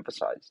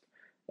underemphasized.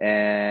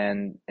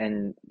 And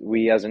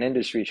we as an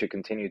industry should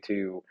continue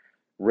to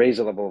raise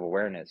a level of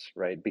awareness,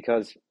 right?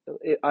 Because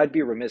I'd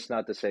be remiss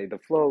not to say the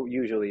flow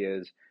usually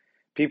is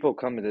people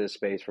come into this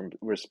space from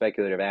a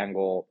speculative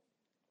angle.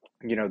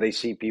 They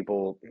see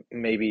people,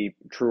 maybe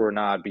true or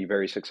not, be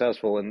very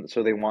successful, and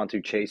so they want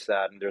to chase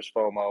that, and there's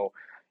FOMO,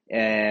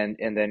 and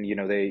then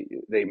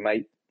they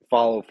might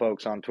follow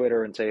folks on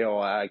Twitter and say, oh,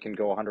 I can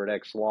go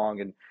 100x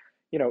long, and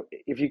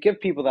if you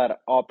give people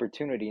that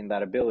opportunity and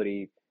that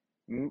ability,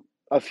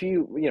 a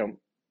few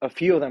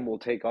of them will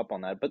take up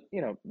on that, but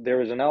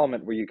there is an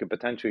element where you could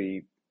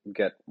potentially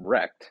get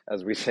wrecked,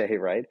 as we say,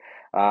 right?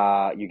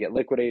 You get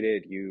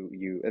liquidated,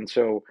 and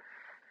so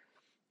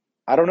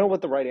I don't know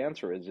what the right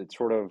answer is.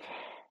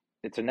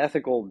 It's an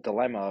ethical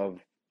dilemma of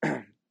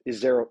is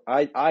there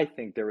I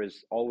think there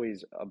is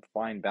always a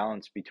fine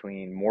balance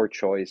between more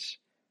choice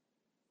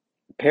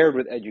paired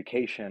with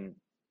education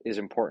is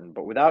important,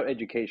 but without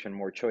education,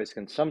 more choice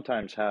can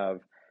sometimes have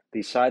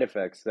these side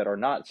effects that are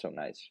not so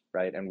nice,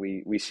 right? And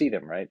we see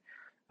them, right?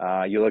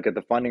 You look at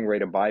the funding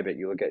rate of Bybit,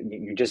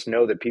 you just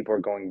know that people are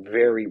going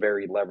very,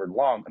 very levered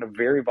long in a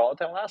very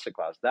volatile asset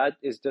class. That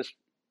is just,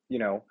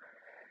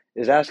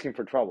 is asking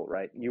for trouble,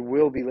 right? You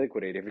will be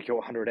liquidated if you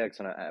go 100x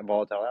in a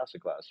volatile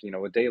asset class.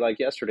 A day like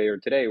yesterday or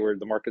today where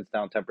the market's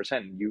down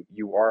 10%,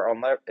 you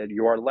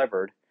are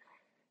levered,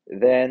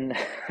 then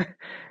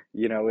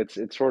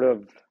it's sort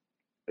of,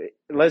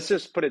 let's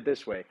just put it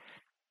this way.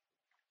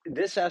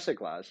 This asset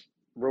class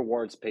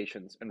rewards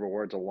patience and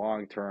rewards a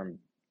long-term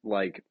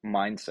like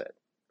mindset,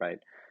 right?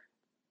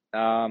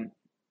 And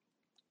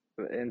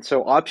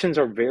so options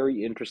are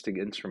very interesting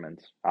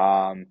instruments.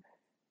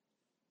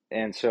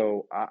 And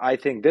so I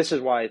think this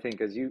is why I think,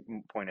 as you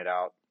pointed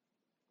out,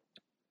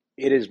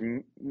 it is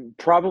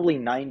probably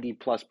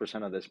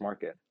 90+% of this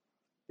market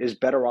is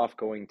better off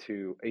going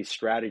to a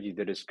strategy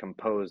that is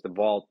composed of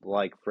vault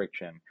like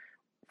Friction,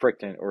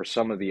 or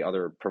some of the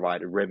other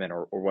provided Ribbon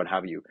or what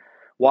have you.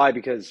 Why?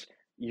 Because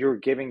you're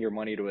giving your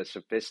money to a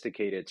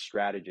sophisticated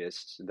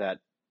strategists that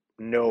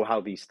know how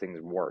these things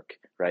work,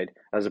 right?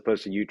 As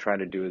opposed to you trying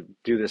to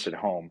do this at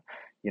home.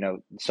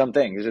 Some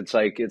things, it's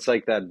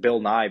like that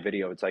Bill Nye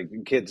video. It's like,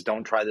 kids,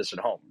 don't try this at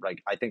home.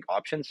 Like, I think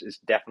options is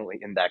definitely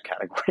in that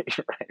category,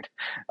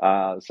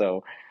 right?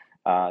 So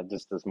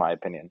just as my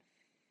opinion.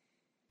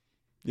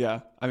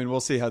 Yeah. I mean, we'll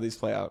see how these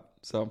play out.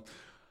 So,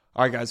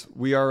 All right, guys,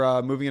 we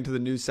are moving into the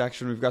news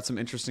section. We've got some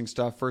interesting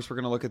stuff. First, we're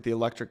going to look at the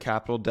Electric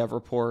Capital Dev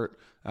Report,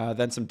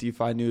 then some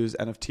DeFi news,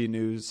 NFT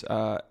news,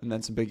 and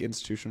then some big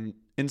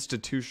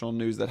institutional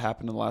news that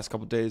happened in the last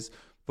couple of days.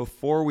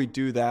 Before we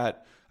do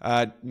that,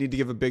 need to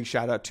give a big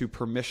shout out to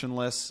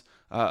Permissionless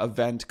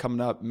event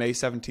coming up May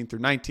 17th through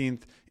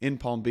 19th in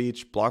Palm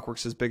Beach.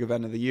 Blockworks' big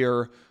event of the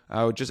year.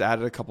 We just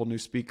added a couple new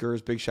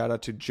speakers. Big shout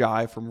out to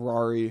Jai from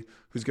Rari,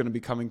 who's going to be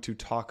coming to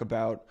talk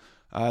about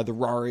the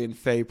Rari and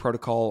Fei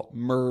protocol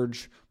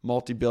merge,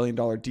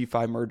 multi-billion-dollar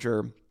DeFi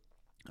merger,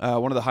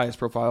 one of the highest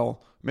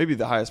profile, maybe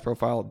the highest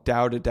profile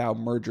DAO to DAO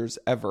mergers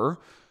ever.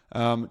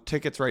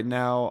 Tickets right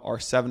now are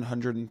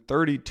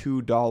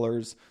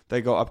 $732.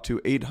 They go up to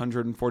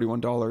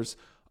 $841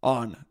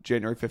 on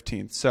January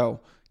 15th.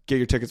 So get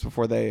your tickets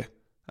before they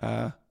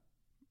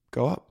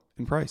go up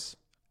in price.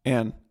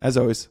 And as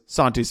always,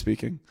 Santi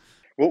speaking.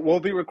 We'll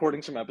be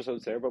recording some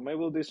episodes there, but maybe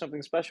we'll do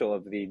something special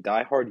of the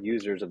diehard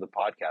users of the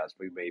podcast.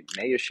 We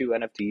may issue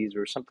NFTs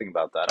or something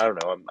about that. I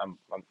don't know.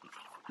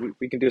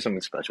 We can do something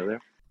special there.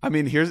 I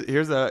mean,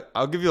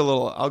 I'll give a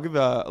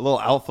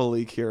little alpha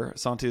leak here.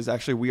 Santi, is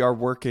actually we are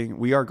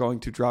going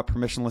to drop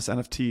permissionless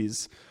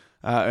NFTs,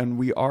 and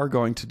we are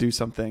going to do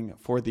something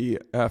for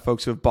the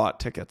folks who have bought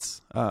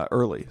tickets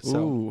early.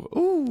 So,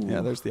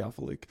 yeah, there's the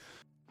alpha leak.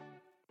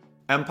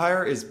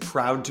 Empire is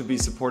proud to be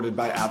supported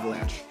by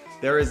Avalanche.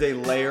 There is a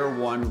layer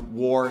 1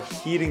 war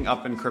heating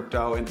up in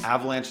crypto, and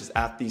Avalanche is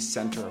at the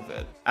center of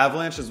it.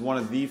 Avalanche is one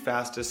of the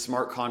fastest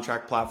smart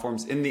contract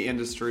platforms in the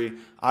industry.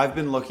 I've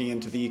been looking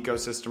into the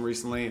ecosystem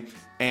recently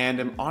and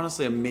am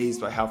honestly amazed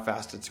by how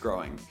fast it's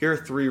growing. Here are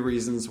 3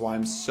 reasons why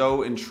I'm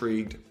so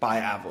intrigued by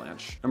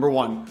Avalanche. Number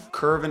 1,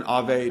 Curve and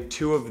Aave,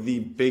 2 of the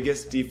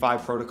biggest DeFi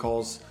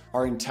protocols,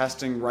 are in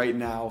testing right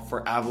now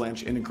for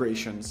Avalanche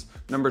integrations.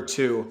 Number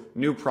 2,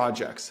 new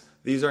projects.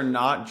 These are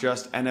not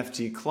just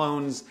NFT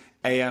clones,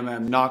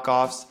 AMM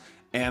knockoffs,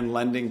 and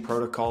lending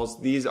protocols.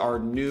 These are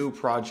new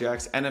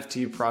projects,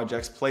 NFT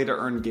projects, play to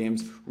earn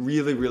games,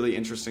 really, really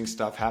interesting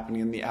stuff happening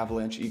in the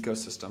Avalanche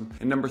ecosystem.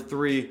 And number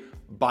 3,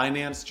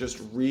 Binance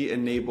just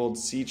re-enabled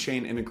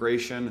C-Chain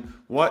integration.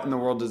 What in the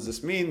world does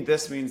this mean?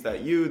 This means that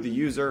you, the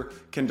user,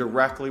 can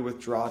directly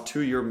withdraw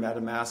to your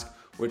MetaMask,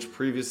 which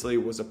previously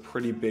was a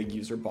pretty big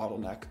user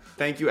bottleneck.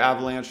 Thank you,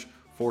 Avalanche,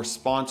 for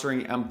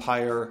sponsoring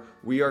Empire.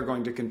 We are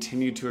going to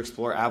continue to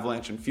explore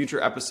Avalanche in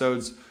future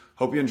episodes.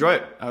 Hope you enjoy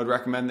it. I would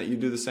recommend that you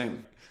do the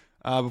same.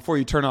 Before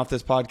you turn off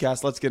this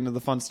podcast, let's get into the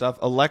fun stuff.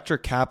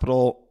 Electric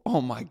Capital. Oh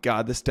my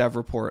God, this dev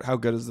report. How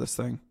good is this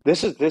thing?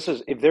 This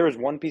is if there is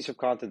one piece of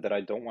content that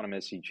I don't want to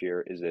miss each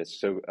year is this.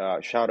 So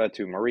shout out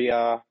to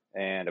Maria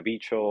and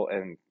Avichal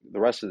and the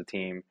rest of the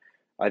team.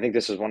 I think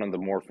this is one of the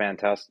more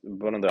fantastic,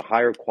 one of the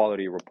higher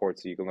quality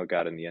reports that you can look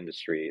at in the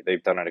industry.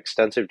 They've done an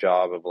extensive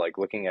job of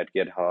looking at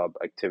GitHub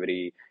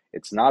activity.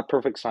 It's not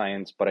perfect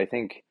science, but I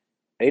think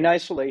in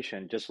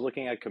isolation, just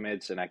looking at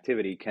commits and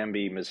activity can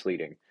be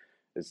misleading.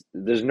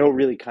 There's no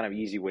really kind of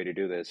easy way to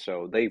do this.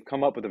 So they've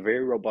come up with a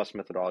very robust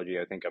methodology.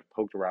 I think I've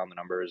poked around the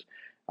numbers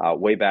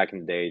way back in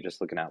the day, just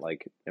looking at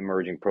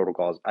emerging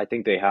protocols. I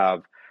think they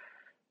have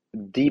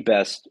the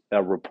best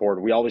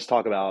report. We always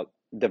talk about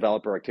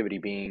developer activity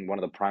being one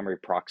of the primary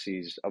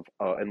proxies of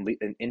and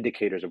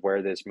indicators of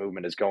where this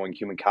movement is going.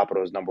 Human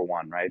capital is number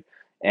 1, right?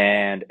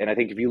 And I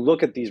think if you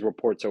look at these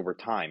reports over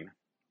time,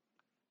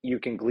 you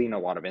can glean a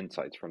lot of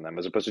insights from them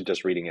as opposed to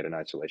just reading it in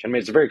isolation. I mean,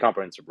 it's a very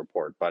comprehensive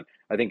report, but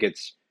I think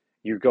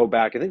you go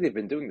back, I think they've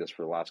been doing this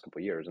for the last couple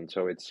of years. And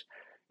so it's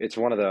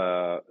one of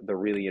the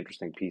really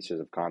interesting pieces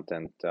of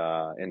content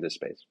in this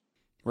space.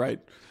 Right.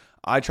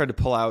 I tried to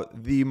pull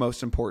out the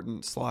most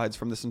important slides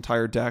from this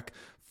entire deck.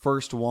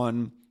 First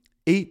one,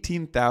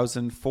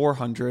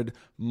 18,400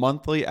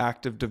 monthly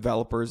active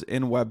developers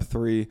in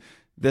Web3.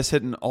 This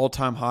hit an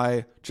all-time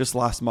high just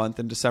last month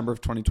in December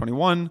of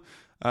 2021.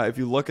 If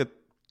you look at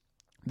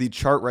the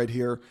chart right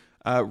here,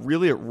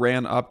 really it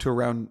ran up to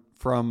around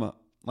from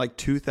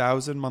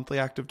 2,000 monthly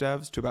active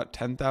devs to about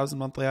 10,000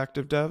 monthly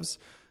active devs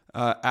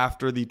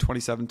after the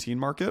 2017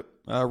 market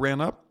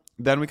ran up.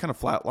 Then we kind of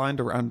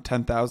flatlined around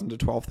 10,000 to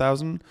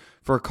 12,000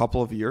 for a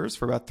couple of years,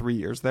 for about 3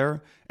 years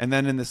there. And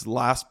then in this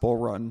last bull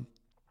run,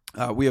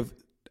 we have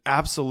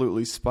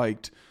absolutely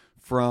spiked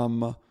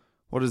from,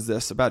 what is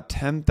this, about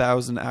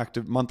 10,000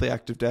 monthly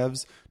active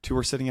devs to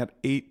we're sitting at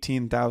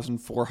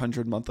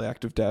 18,400 monthly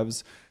active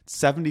devs,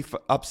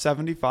 up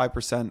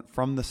 75%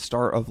 from the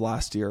start of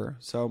last year.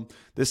 So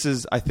this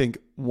is, I think,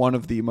 one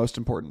of the most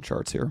important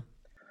charts here.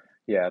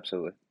 Yeah,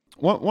 absolutely.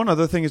 One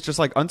other thing is just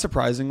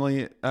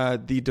unsurprisingly,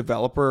 the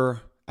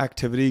developer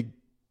activity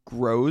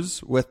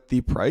grows with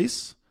the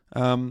price.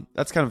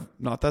 That's kind of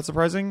not that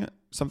surprising.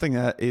 Something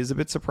that is a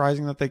bit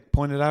surprising that they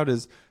pointed out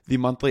is the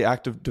monthly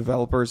active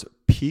developers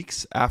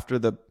peaks after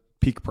the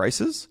peak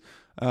prices.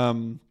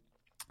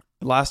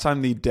 Last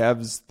time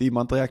the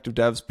monthly active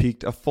devs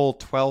peaked a full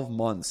 12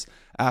 months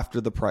after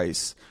the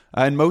price.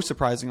 And most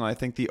surprisingly, I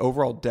think the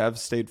overall devs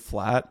stayed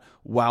flat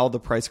while the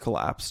price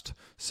collapsed.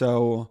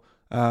 So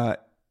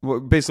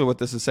basically what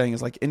this is saying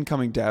is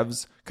incoming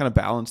devs kind of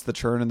balance the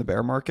churn in the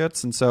bear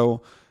markets. And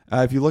so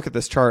If you look at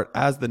this chart,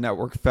 as the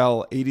network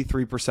fell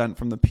 83%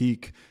 from the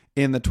peak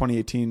in the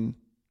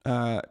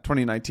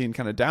 2019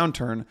 kind of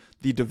downturn,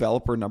 the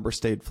developer number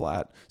stayed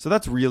flat. So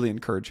that's really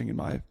encouraging in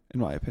my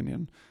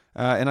opinion.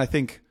 And I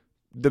think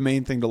the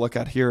main thing to look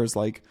at here is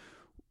like,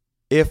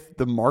 if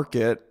the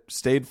market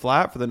stayed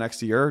flat for the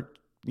next year,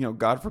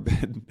 God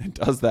forbid it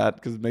does that,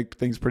 because it makes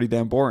things pretty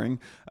damn boring.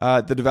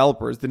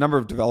 The number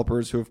of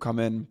developers who have come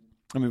in,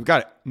 I mean, we've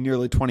got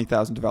nearly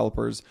 20,000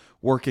 developers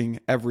working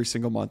every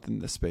single month in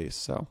this space.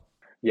 So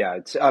Yeah,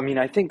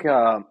 I think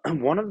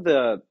one of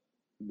the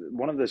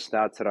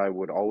stats that I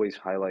would always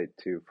highlight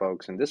to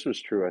folks, and this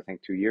was true, I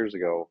think 2 years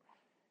ago,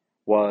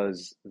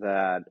 was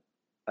that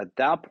at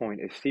that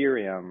point,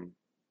 Ethereum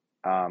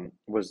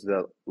was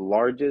the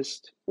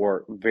largest,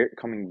 or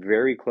coming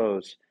very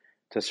close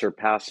to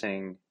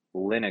surpassing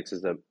Linux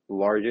as the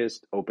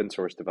largest open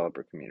source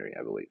developer community,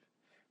 I believe,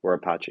 or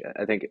Apache.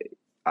 I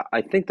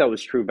think that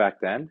was true back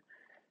then,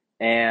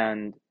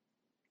 and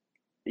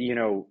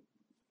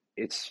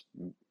it's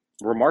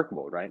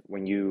remarkable, right?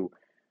 When you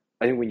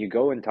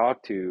go and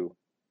talk to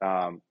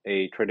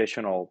a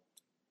traditional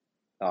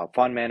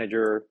fund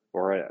manager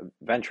or a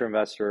venture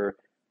investor,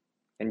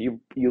 and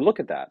you look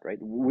at that, right?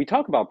 We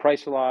talk about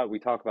price a lot. We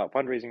talk about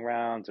fundraising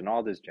rounds and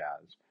all this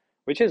jazz,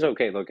 which is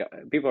okay. Look,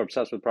 people are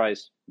obsessed with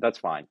price. That's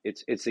fine.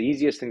 It's the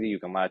easiest thing that you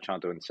can latch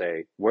onto and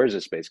say, where's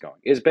this space going?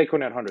 Is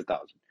Bitcoin at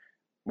 100,000?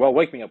 Well,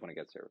 wake me up when it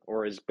gets there.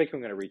 Or is Bitcoin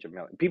going to reach 1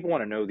 million? People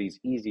want to know these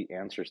easy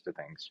answers to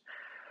things.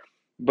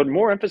 But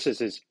more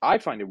emphasis is, I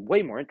find it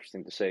way more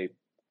interesting to say,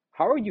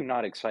 how are you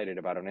not excited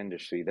about an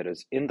industry that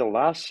is in the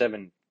last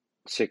 7,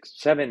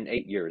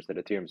 8 years that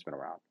Ethereum's been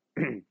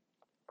around?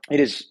 It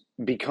has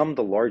become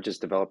the largest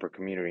developer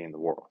community in the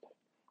world,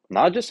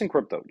 not just in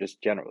crypto,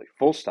 just generally,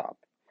 full stop.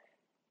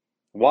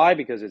 Why?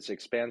 Because it's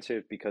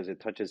expansive, because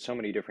it touches so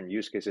many different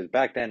use cases.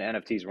 Back then,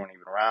 NFTs weren't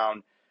even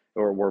around,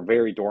 or were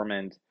very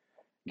dormant.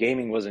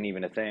 Gaming wasn't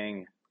even a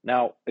thing.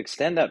 Now,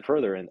 extend that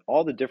further, and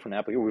all the different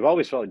applications. We've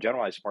always felt a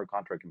generalized smart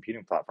contract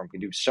computing platform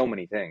can do so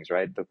many things,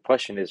 right? The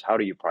question is, how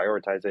do you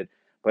prioritize it?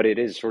 But it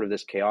is sort of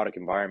this chaotic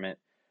environment.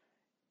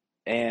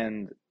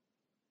 And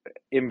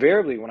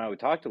invariably, when I would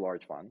talk to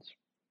large funds,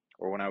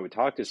 or when I would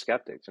talk to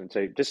skeptics and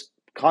say, just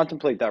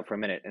contemplate that for a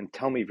minute and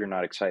tell me if you're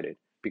not excited.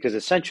 Because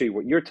essentially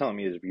what you're telling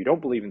me is, if you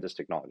don't believe in this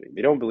technology, if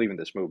you don't believe in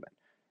this movement,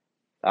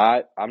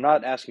 I'm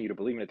not asking you to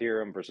believe in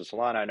Ethereum versus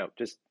Solana. I know,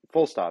 just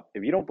full stop.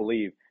 If you don't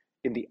believe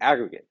in the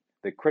aggregate,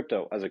 the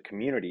crypto as a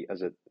community,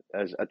 as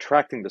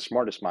attracting the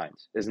smartest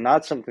minds, is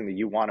not something that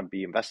you want to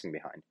be investing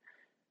behind,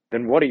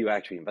 then what are you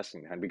actually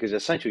investing behind? Because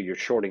essentially you're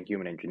shorting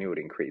human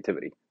ingenuity and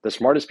creativity. The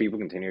smartest people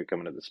continue to come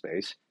into the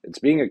space. It's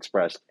being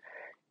expressed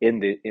in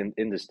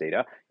this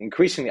data.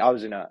 Increasingly,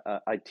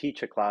 I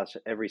teach a class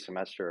every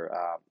semester.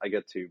 I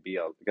get to be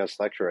a guest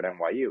lecturer at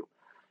NYU.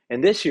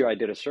 And this year I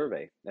did a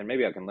survey, and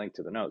maybe I can link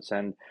to the notes.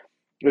 And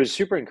it was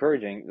super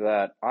encouraging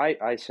that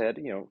I said,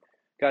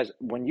 guys,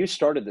 when you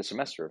started the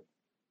semester,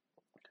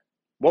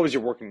 what was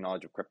your working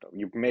knowledge of crypto?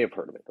 You may have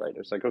heard of it, right?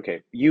 It's like,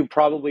 okay, you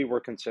probably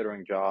were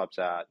considering jobs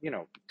at,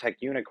 tech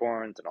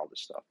unicorns and all this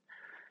stuff.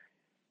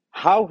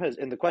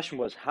 And the question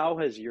was, how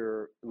has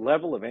your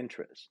level of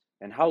interest,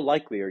 and how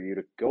likely are you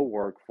to go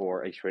work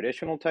for a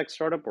traditional tech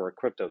startup or a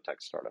crypto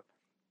tech startup?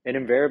 And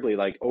invariably,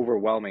 like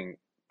overwhelming,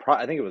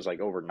 I think it was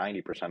like over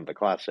 90% of the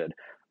class said,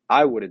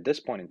 I would at this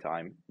point in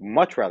time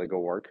much rather go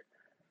work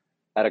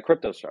at a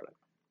crypto startup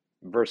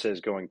versus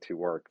going to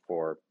work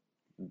for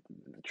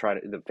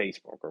the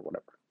Facebook or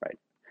whatever, right?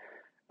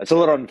 It's a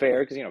little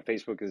unfair because,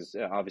 Facebook has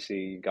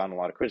obviously gotten a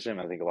lot of criticism.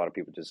 I think a lot of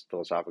people just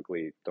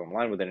philosophically don't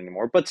align with it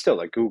anymore. But still,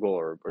 like Google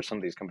or some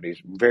of these companies,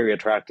 very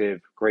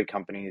attractive, great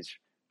companies,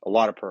 a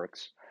lot of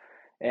perks.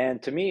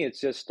 And to me, it's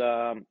just,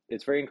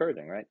 it's very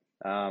encouraging, right?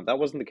 That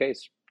wasn't the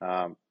case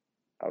a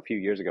few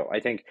years ago. I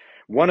think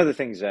one of the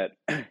things that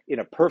in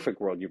a perfect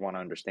world you want to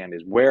understand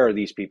is, where are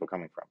these people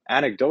coming from?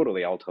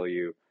 Anecdotally, I'll tell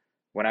you,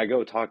 when I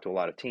go talk to a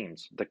lot of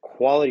teams, the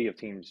quality of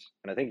teams,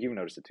 and I think you've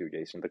noticed it too,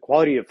 Jason, the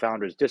quality of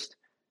founders just,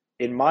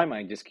 in my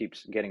mind, just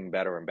keeps getting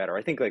better and better.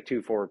 I think like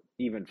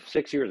even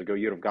 6 years ago,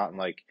 you'd have gotten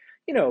like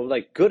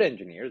good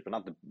engineers, but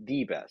not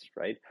the best,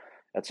 right?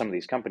 At some of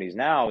these companies.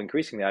 Now,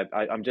 increasingly,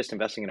 I'm just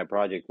investing in a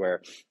project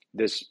where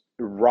this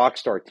rock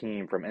star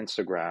team from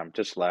Instagram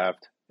just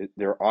left.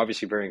 They're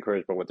obviously very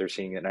encouraged by what they're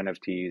seeing in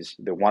NFTs.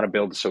 They want to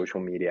build a social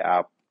media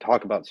app,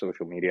 talk about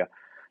social media.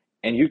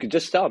 And you could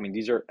just tell, I mean,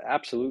 these are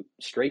absolute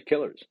straight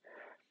killers.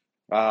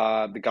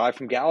 The guy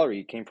from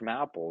Gallery came from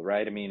Apple,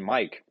 right? I mean,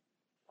 Mike,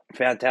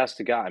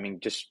 fantastic guy. I mean,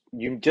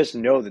 you just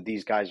know that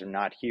these guys are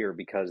not here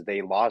because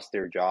they lost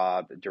their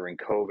job during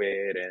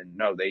COVID, and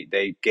no,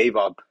 they gave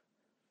up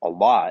a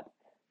lot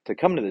to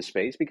come to this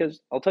space,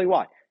 because I'll tell you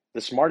why.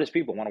 The smartest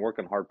people want to work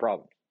on hard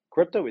problems.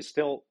 Crypto is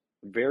still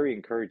very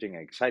encouraging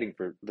and exciting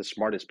for the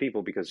smartest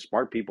people, because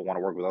smart people want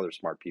to work with other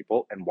smart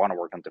people and want to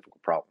work on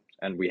difficult problems.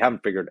 And we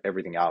haven't figured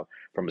everything out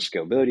from a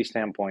scalability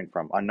standpoint,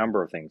 from a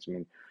number of things. I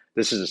mean,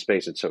 this is a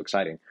space that's so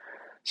exciting.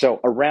 So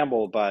a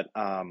ramble, but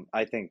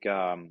I think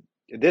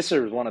this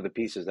is one of the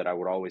pieces that I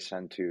would always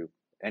send to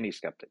any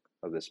skeptic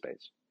of this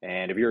space.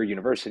 And if you're a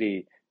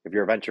university, if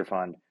you're a venture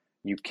fund,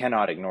 you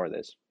cannot ignore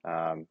this.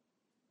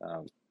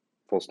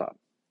 Full stop.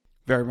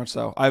 Very much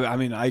so. I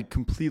mean, I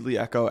completely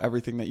echo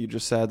everything that you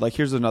just said. Like,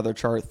 here's another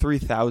chart: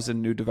 3,000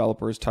 new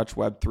developers touch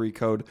Web3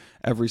 code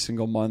every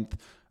single month.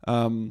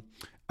 I'm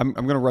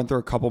going to run through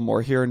a couple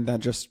more here and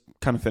then just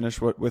kind of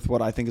finish with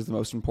what I think is the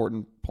most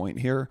important point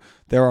here.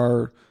 There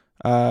are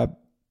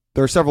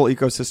several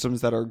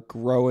ecosystems that are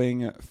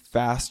growing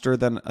faster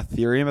than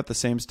Ethereum at the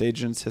same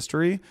stage in its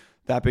history.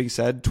 That being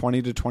said,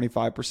 20 to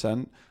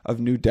 25% of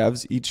new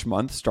devs each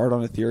month start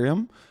on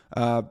Ethereum.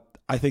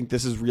 I think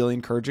this is really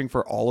encouraging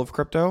for all of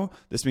crypto.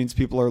 This means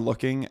people are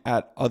looking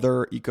at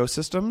other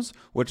ecosystems,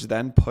 which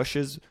then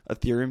pushes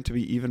Ethereum to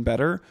be even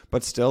better.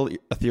 But still,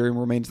 Ethereum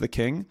remains the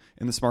king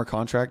in the smart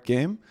contract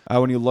game.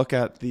 When you look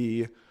at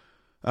the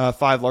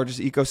 5 largest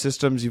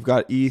ecosystems, you've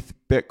got ETH,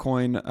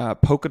 Bitcoin,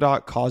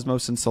 Polkadot,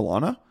 Cosmos, and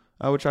Solana,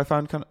 which I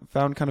found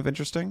kind of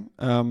interesting.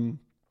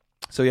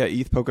 So yeah,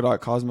 ETH, Polkadot,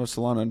 Cosmos,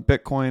 Solana, and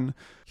Bitcoin.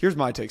 Here's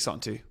my take,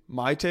 Santi.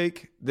 My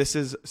take, this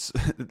is,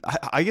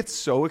 I get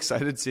so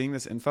excited seeing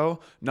this info,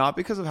 not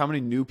because of how many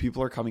new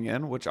people are coming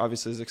in, which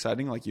obviously is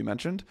exciting, like you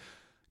mentioned.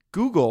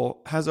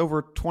 Google has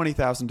over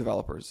 20,000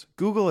 developers.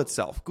 Google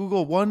itself,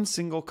 Google, one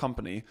single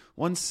company,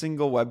 one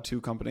single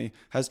Web2 company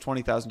has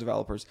 20,000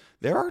 developers.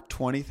 There are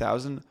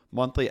 20,000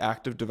 monthly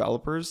active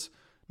developers,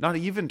 not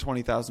even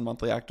 20,000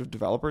 monthly active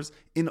developers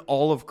in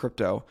all of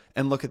crypto.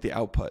 And look at the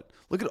output.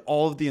 Look at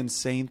all of the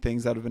insane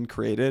things that have been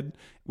created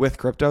with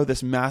crypto,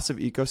 this massive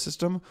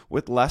ecosystem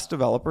with less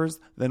developers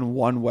than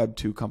one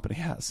Web2 company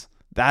has.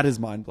 That is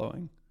mind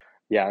blowing.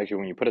 Yeah, actually,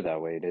 when you put it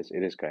that way, it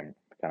is kind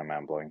of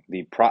mind blowing.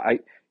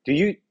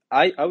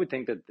 I would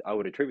think that I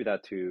would attribute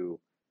that to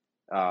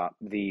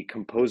the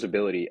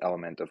composability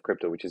element of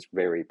crypto, which is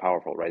very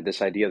powerful, right?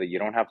 This idea that you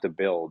don't have to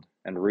build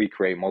and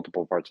recreate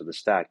multiple parts of the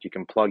stack. You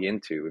can plug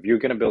into, if you're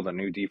going to build a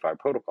new DeFi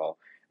protocol,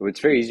 it's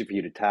very easy for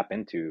you to tap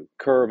into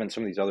Curve and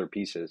some of these other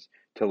pieces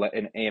to let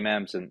in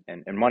AMMs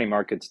and money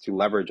markets to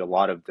leverage a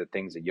lot of the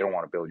things that you don't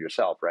want to build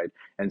yourself, right?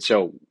 And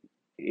so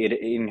it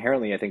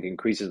inherently, I think,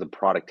 increases the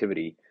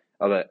productivity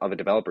of a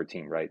developer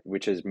team, right?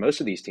 Which is, most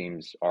of these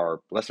teams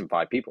are less than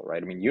 5 people,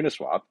 right? I mean,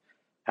 Uniswap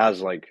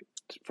has, like,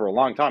 for a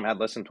long time had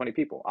less than 20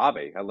 people.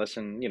 Aave had less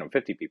than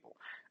 50 people.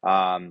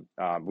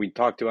 We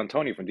talked to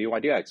Antonio from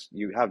DYDX.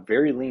 You have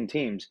very lean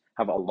teams,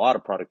 have a lot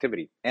of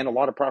productivity and a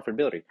lot of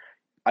profitability.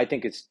 I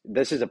think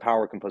this is a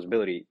power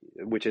composability,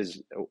 which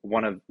is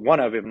one of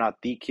if not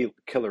the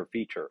killer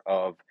feature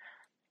of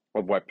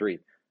Web3,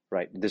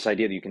 right? This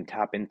idea that you can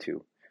tap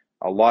into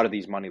a lot of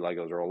these money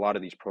Legos or a lot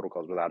of these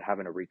protocols without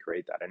having to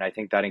recreate that, and I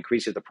think that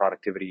increases the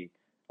productivity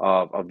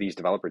of these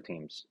developer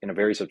teams in a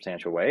very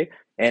substantial way.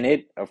 And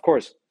it, of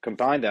course,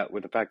 combine that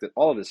with the fact that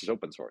all of this is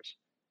open source,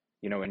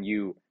 and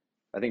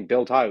I think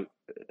Bill Tai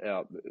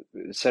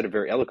said it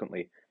very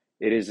eloquently.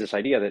 It is this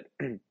idea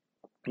that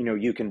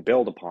you can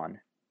build upon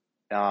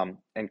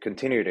and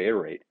continue to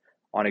iterate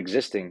on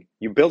existing.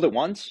 You build it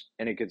once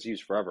and it gets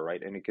used forever,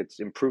 right? And it gets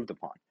improved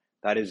upon.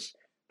 That is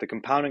the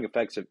compounding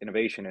effects of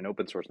innovation in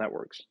open source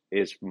networks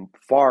is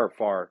far,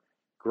 far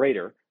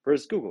greater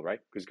versus Google, right?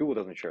 Because Google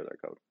doesn't share their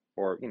code,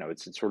 or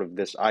it's sort of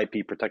this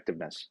IP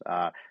protectiveness,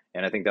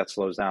 and I think that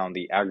slows down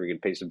the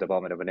aggregate pace of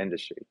development of an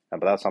industry.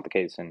 But that's not the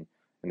case in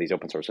these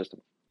open source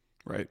systems.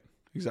 Right.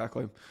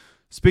 Exactly.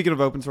 Speaking of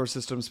open source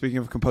systems, speaking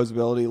of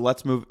composability,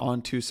 let's move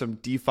on to some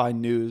DeFi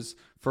news.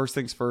 First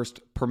things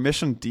first,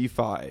 Permission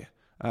DeFi.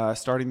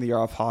 Starting the year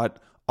off hot,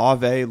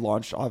 Aave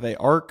launched Aave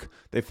Arc.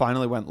 They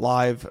finally went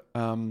live.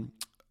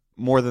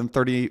 More than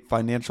 30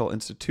 financial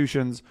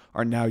institutions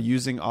are now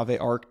using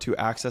Aave Arc to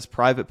access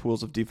private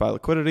pools of DeFi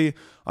liquidity.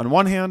 On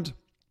one hand,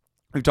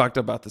 we've talked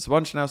about this a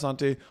bunch now,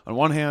 Santi. On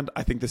one hand,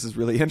 I think this is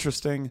really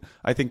interesting.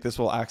 I think this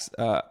will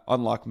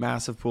unlock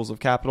massive pools of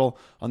capital.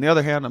 On the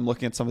other hand, I'm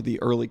looking at some of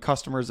the early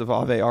customers of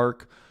Aave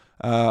Arc.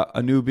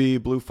 Anubi,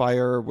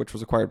 Bluefire, which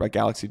was acquired by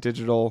Galaxy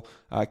Digital,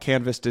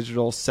 Canvas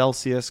Digital,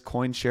 Celsius,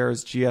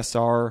 CoinShares,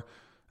 GSR,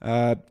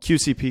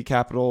 QCP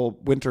Capital,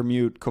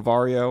 Wintermute,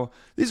 Covario.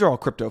 These are all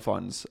crypto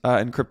funds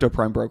and crypto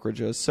prime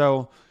brokerages.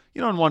 So,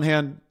 on one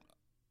hand,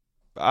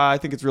 I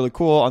think it's really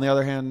cool. On the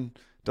other hand,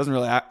 it doesn't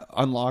really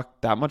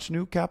unlock that much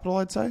new capital,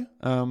 I'd say.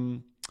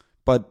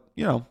 But,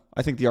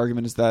 I think the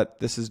argument is that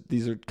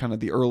these are kind of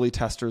the early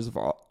testers of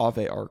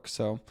Aave Arc.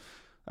 So,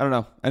 I don't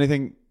know.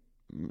 Anything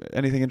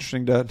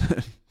interesting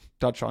to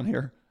touch on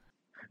here?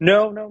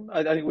 No.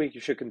 I think we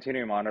should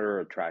continue to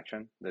monitor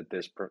traction that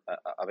this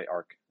Aave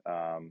Arc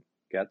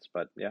gets.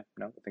 But yeah,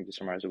 no, I think you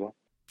summarized it well.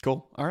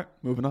 Cool. All right,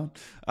 moving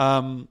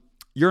on.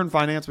 Yearn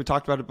Finance, we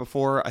talked about it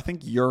before. I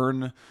think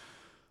Yearn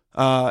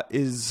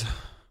is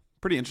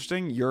pretty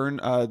interesting.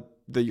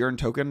 The Yearn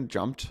token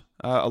jumped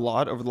a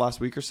lot over the last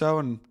week or so,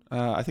 and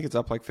I think it's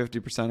up like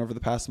 50% over the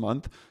past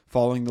month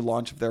following the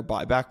launch of their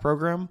buyback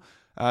program.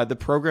 The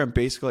program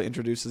basically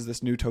introduces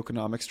this new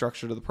tokenomic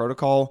structure to the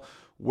protocol,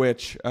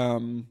 which it's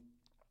kind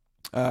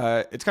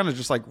of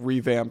just like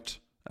revamped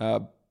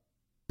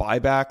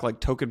buyback,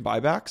 like token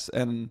buybacks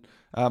and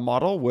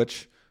model,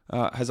 which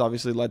has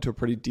obviously led to a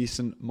pretty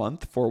decent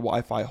month for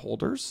YFI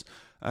holders.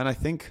 And I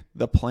think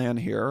the plan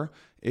here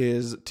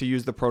is to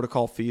use the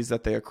protocol fees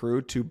that they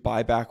accrue to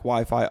buy back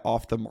Wi-Fi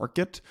off the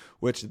market,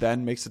 which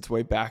then makes its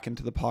way back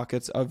into the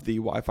pockets of the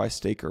Wi-Fi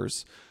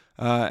stakers.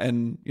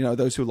 And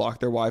those who lock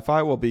their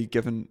Wi-Fi will be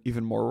given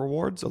even more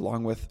rewards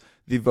along with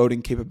the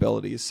voting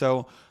capabilities.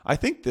 So I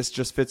think this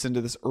just fits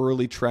into this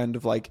early trend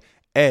of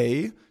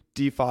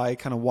DeFi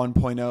kind of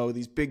 1.0,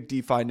 these big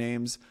DeFi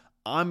names.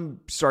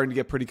 I'm starting to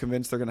get pretty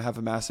convinced they're going to have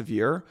a massive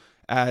year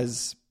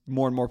as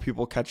more and more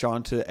people catch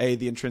on to A,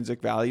 the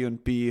intrinsic value,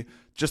 and B,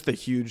 just the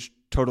huge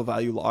total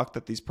value lock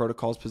that these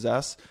protocols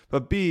possess.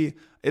 But B,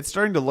 it's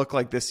starting to look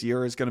like this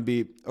year is going to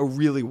be a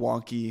really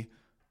wonky,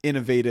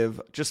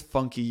 innovative, just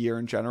funky year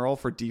in general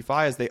for DeFi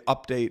as they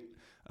update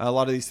a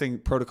lot of these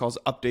protocols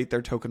update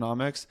their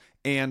tokenomics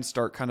and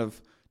start kind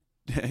of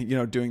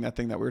doing that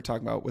thing that we were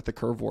talking about with the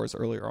curve wars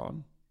earlier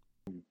on.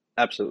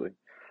 Absolutely.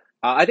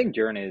 I think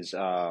Yearn is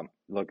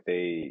look,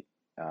 they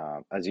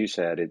as you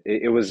said,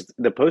 it was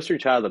the poster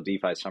child of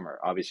DeFi summer.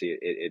 Obviously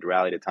it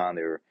rallied a ton.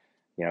 They were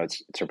it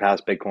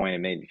surpassed Bitcoin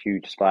and made a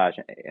huge splash,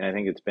 and I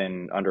think it's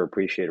been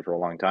underappreciated for a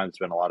long time. It's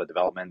been a lot of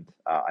development.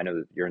 I know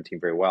the Yearn team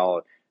very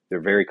well. They're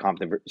very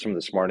competent. Some of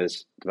the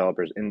smartest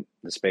developers in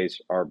the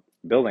space are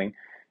building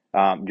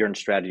Yearn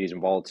strategies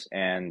and vaults.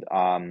 And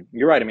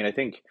you're right. I mean, I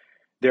think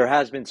there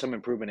has been some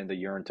improvement in the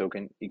Yearn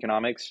token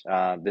economics.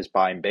 This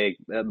buy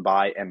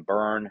and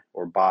burn,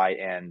 or buy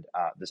and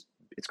this,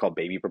 it's called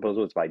baby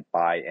proposal. It's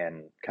buy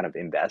and kind of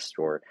invest,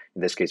 or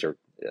in this case, or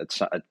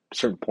at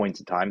certain points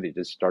in time, they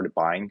just started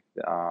buying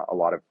a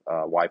lot of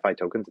Wi-Fi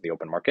tokens in the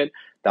open market.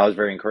 That was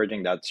very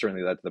encouraging. That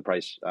certainly led to the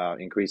price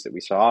increase that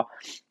we saw,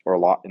 or a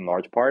lot in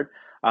large part.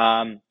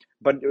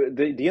 But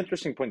the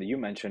interesting point that you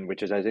mentioned,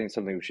 which is I think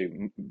something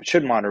we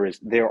should monitor, is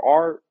there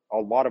are a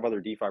lot of other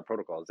DeFi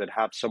protocols that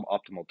have some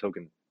optimal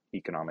token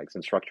economics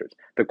and structures.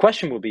 The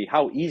question will be,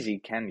 how easy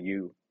can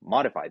you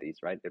modify these,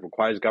 right? It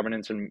requires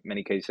governance in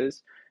many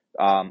cases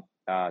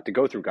to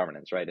go through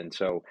governance, right? And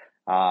so,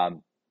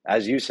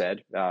 as you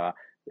said,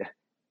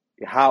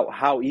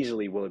 how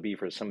easily will it be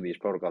for some of these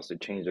protocols to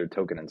change their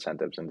token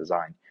incentives and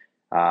design?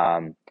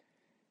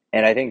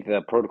 And I think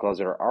the protocols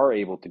that are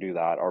able to do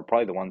that are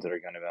probably the ones that are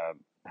going to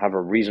have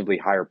a reasonably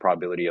higher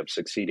probability of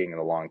succeeding in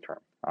the long term.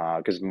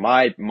 Because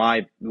my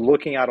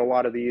looking at a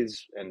lot of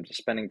these and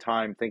spending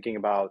time thinking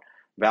about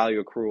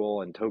value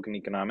accrual and token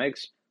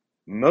economics,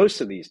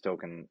 most of these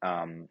token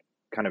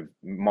kind of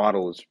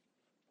models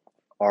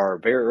are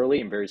very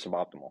early and very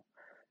suboptimal.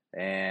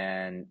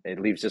 And it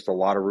leaves just a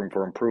lot of room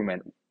for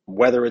improvement,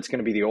 whether it's going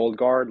to be the old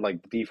guard,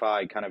 like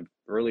DeFi kind of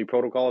early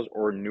protocols,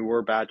 or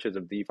newer batches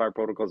of DeFi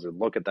protocols that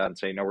look at that and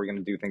say, no, we're going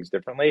to do things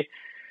differently.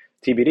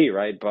 TBD,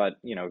 right? But,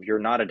 if you're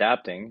not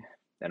adapting,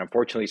 and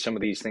unfortunately some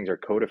of these things are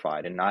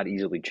codified and not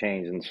easily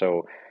changed. And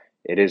so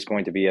it is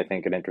going to be, I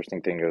think, an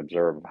interesting thing to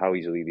observe how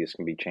easily these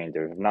can be changed.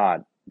 If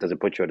not, does it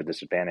put you at a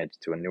disadvantage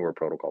to a newer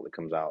protocol that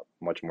comes out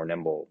much more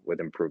nimble with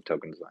improved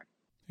token design?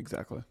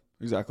 Exactly.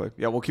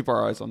 Yeah, we'll keep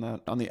our eyes on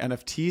that. On the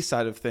NFT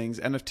side of things,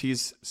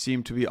 NFTs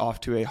seem to be off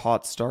to a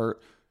hot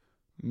start.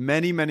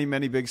 Many, many,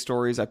 many big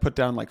stories. I put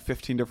down like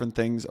 15 different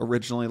things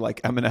originally,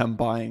 like Eminem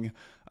buying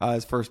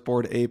his first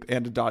Bored Ape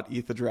and a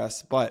 .eth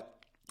address, but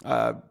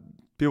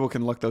people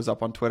can look those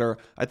up on Twitter.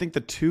 I think the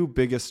two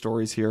biggest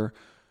stories here,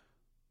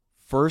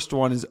 first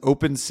one is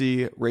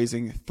OpenSea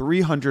raising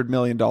 $300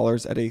 million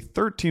at a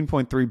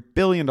 $13.3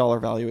 billion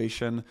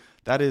valuation.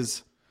 That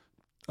is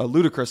a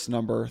ludicrous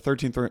number,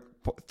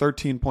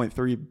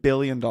 $13.3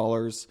 billion,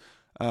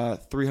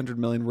 300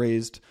 million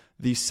raised.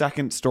 The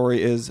second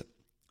story is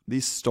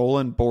these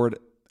stolen Bored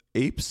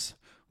Apes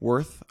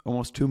worth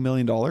almost $2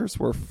 million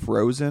were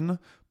frozen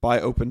by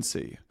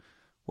OpenSea.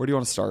 Where do you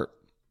want to start?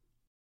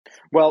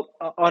 Well,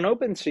 on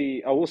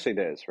OpenSea, I will say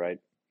this, right?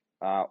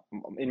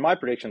 In my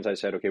predictions, I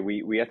said, okay,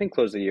 we I think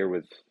closed the year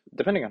with,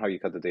 depending on how you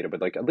cut the data,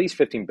 but like at least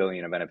 15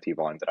 billion of NFT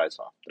volume that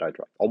I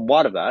tracked. A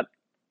lot of that,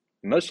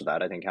 most of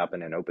that, I think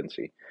happened in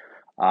OpenSea.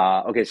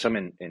 Okay, some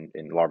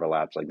in Larva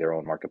Labs, like their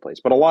own marketplace,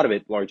 but a lot of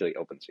it largely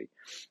OpenSea.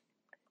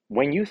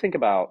 When you think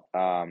about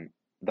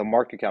the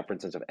market cap, for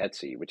instance, of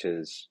Etsy, which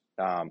is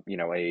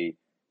a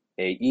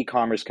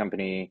e-commerce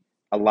company,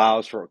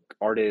 allows for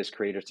artists,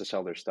 creators to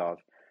sell their stuff.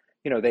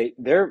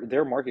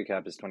 Their market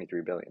cap is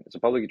 23 billion. It's a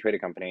publicly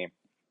traded company.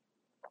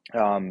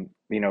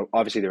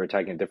 Obviously they're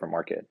attacking a different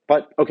market,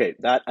 but okay,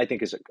 that I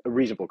think is a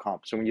reasonable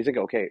comp. So when you think,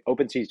 okay,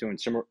 OpenSea is doing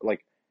similar,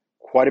 like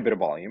quite a bit of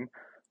volume,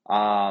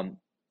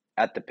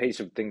 at the pace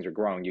of things are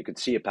growing, you could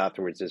see a path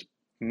towards this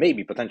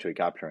maybe potentially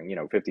capturing,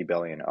 50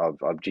 billion of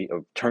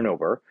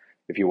turnover,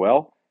 if you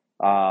will,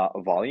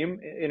 of volume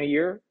in a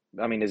year.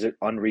 I mean, is it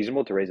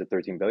unreasonable to raise at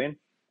 13 billion?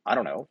 I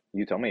don't know.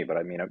 You tell me, but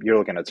I mean, you're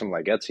looking at something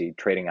like Etsy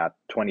trading at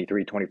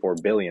 23, 24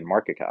 billion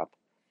market cap.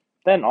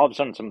 Then all of a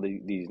sudden, some of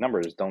these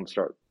numbers don't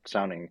start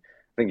sounding. I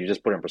think you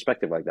just put it in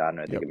perspective like that, and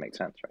I think it makes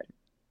sense, right?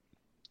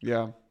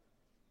 Yeah.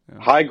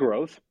 High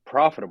growth,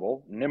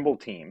 profitable, nimble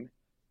team,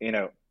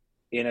 in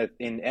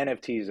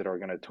NFTs that are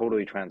going to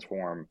totally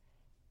transform,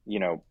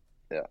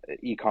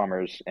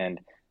 e-commerce and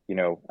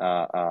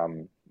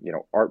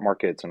art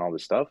markets and all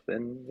this stuff,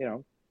 and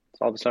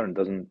all of a sudden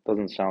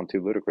doesn't sound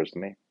too ludicrous to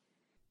me.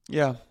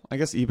 Yeah, I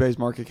guess eBay's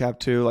market cap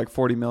too, like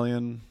 40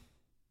 million.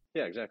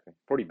 Yeah, exactly.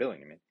 40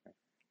 billion, you mean?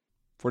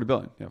 40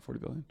 billion. Yeah, 40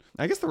 billion.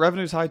 I guess the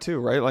revenue's high too,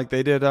 right? Like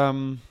they did I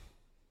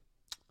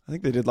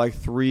think they did like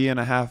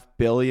 3.5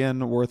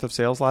 billion worth of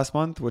sales last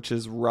month, which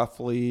is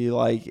roughly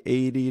like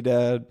 80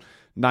 to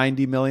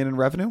 90 million in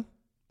revenue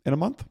in a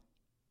month.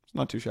 It's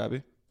not too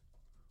shabby.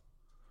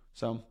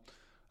 So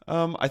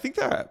I think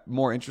the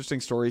more interesting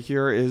story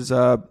here is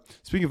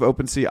speaking of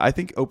OpenSea, I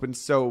think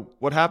so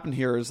what happened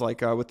here is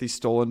like with these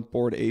stolen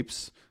Bored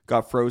Apes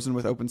got frozen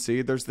with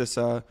OpenSea.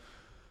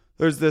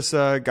 There's this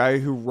guy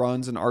who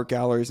runs an art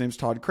gallery. His name's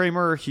Todd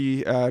Kramer.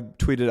 He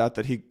tweeted out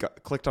that he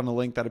clicked on a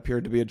link that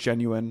appeared to be a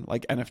genuine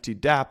like NFT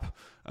DApp,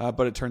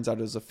 but it turns out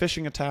it was a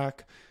phishing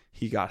attack.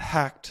 He got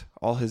hacked.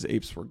 All his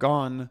apes were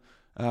gone.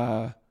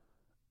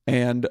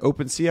 And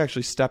OpenSea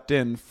actually stepped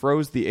in,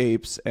 froze the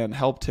apes, and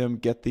helped him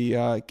get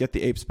the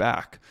apes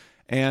back.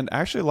 And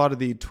actually, a lot of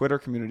the Twitter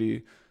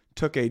community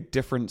took a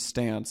different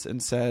stance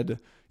and said,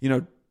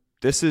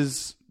 this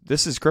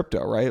is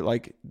crypto, right?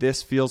 Like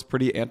this feels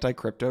pretty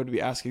anti-crypto to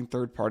be asking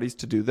third parties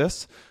to do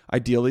this.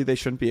 Ideally, they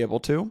shouldn't be able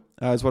to,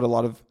 is what a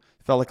lot of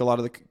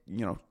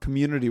the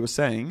community was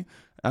saying.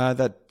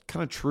 That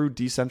kind of true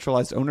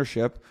decentralized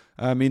ownership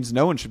means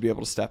no one should be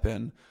able to step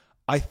in.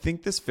 I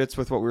think this fits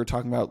with what we were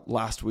talking about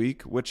last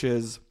week, which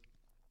is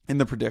in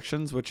the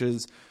predictions, which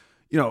is,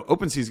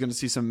 OpenSea is going to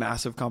see some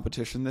massive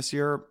competition this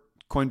year.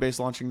 Coinbase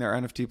launching their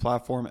NFT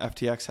platform.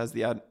 FTX has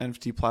the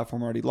NFT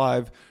platform already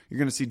live. You're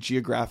going to see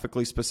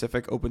geographically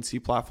specific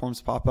OpenSea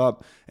platforms pop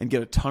up and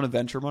get a ton of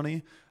venture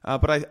money.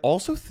 But I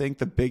also think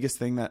the biggest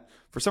thing that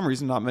for some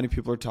reason not many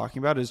people are talking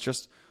about is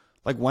just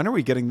like, when are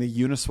we getting the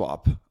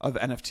Uniswap of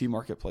NFT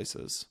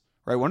marketplaces?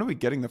 Right? When are we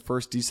getting the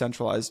first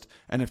decentralized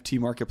NFT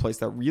marketplace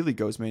that really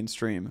goes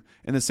mainstream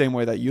in the same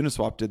way that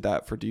Uniswap did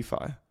that for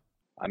DeFi?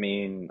 I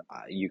mean,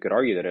 you could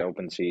argue that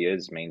OpenSea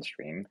is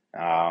mainstream.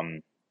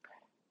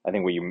 I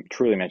think what you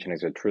truly mentioned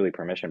is a truly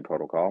permission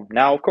protocol.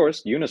 Now, of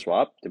course,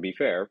 Uniswap, to be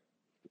fair,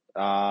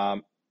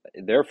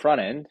 their front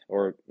end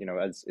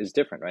is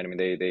different, right? I mean,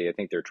 they I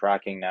think they're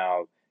tracking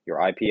now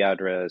your IP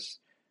address.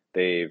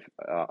 They've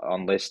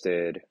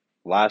unlisted.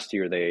 Last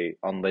year, they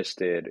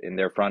unlisted in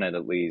their front end,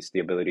 at least,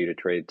 the ability to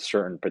trade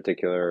certain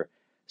particular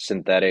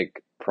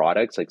synthetic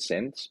products like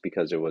synths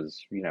because it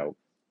was,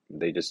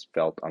 they just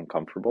felt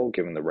uncomfortable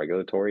given the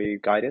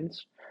regulatory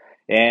guidance.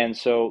 And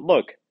so,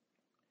 look,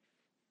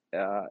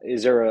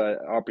 is there an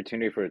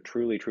opportunity for a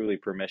truly, truly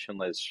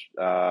permissionless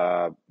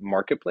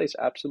marketplace?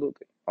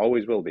 Absolutely.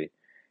 Always will be.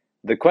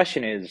 The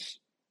question is,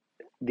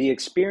 the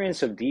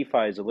experience of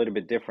DeFi is a little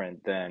bit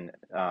different than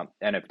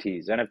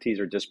NFTs. NFTs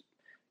are just,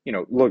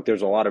 look,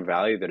 there's a lot of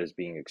value that is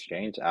being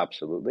exchanged,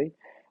 absolutely.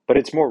 But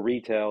it's more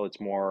retail. It's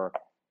more,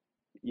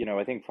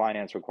 I think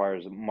finance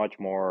requires a much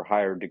more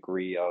higher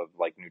degree of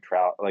like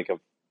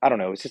I don't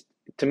know. It's just,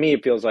 to me,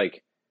 it feels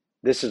like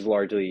this is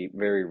largely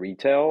very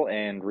retail,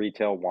 and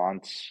retail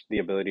wants the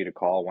ability to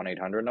call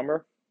 1-800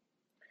 number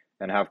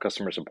and have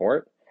customer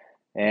support.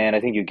 And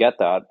I think you get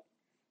that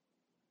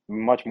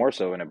much more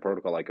so in a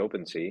protocol like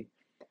OpenSea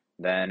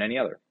than any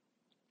other,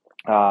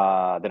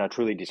 than a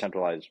truly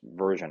decentralized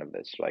version of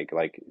this. Like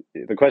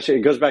the question,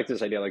 it goes back to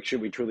this idea, like,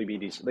 should we truly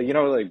be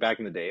like back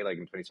in the day, like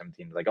in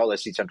 2017, like, oh,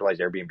 let's decentralize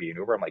Airbnb and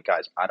Uber. I'm like,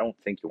 guys, I don't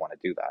think you want to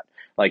do that.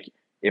 Like,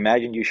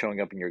 imagine you showing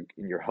up in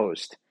your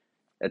host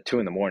at 2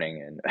 a.m.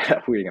 and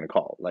who are you going to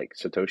call? Like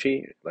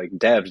Satoshi? Like,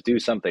 devs, do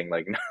something.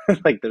 Like,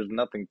 like there's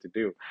nothing to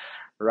do,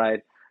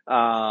 right?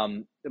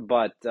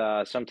 But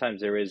sometimes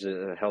there is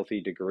a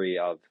healthy degree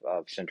of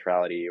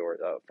centrality or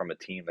from a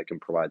team that can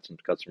provide some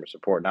customer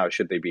support. Now,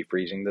 should they be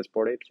freezing this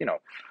Bored Apes?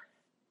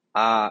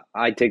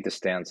 I take the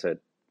stance that,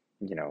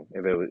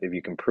 if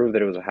you can prove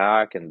that it was a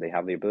hack and they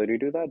have the ability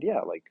to do that, yeah,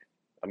 like,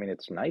 I mean,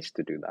 it's nice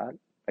to do that,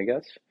 I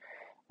guess.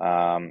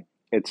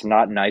 It's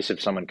not nice if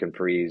someone can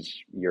freeze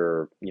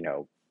your,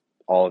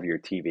 all of your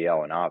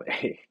TVL and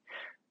Aave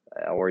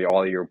or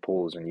all your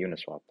pools in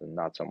Uniswap, and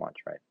not so much,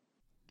 right?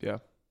 Yeah.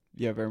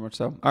 Yeah, very much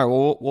so. All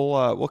right,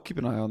 well, we'll keep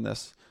an eye on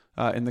this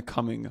in the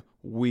coming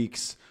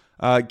weeks.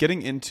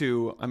 Getting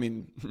into,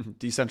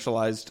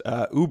 decentralized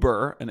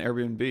Uber and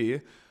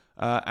Airbnb.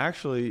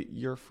 Actually,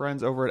 your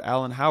friends over at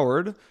Alan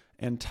Howard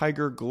and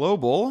Tiger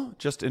Global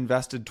just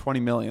invested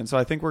 $20 million. So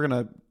I think we're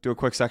gonna do a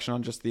quick section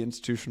on just the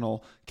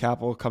institutional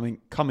capital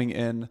coming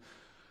in.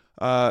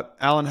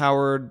 Alan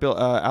Howard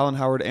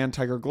and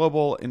Tiger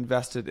Global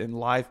invested in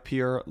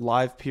Livepeer.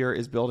 Livepeer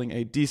is building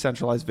a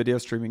decentralized video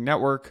streaming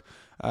network.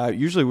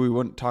 Usually we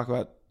wouldn't talk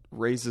about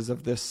raises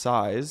of this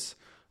size.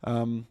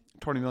 $20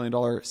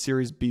 million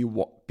Series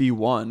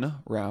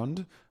B1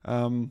 round.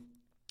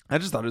 I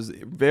just thought it was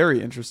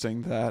very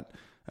interesting that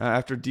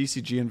after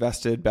DCG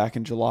invested back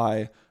in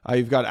July,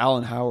 you've got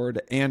Alan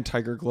Howard and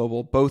Tiger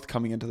Global both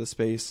coming into the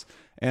space.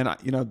 And, I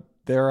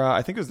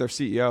think it was their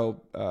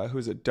CEO, who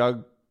is it,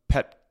 Doug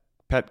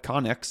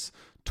Petconnix,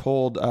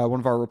 told one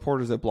of our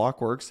reporters at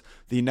Blockworks,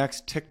 the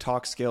next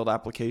TikTok scaled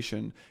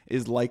application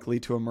is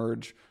likely to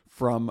emerge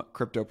from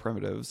crypto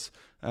primitives.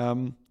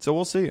 So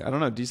we'll see. I don't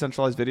know.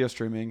 Decentralized video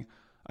streaming.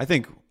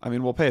 I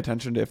mean, we'll pay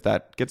attention to if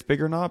that gets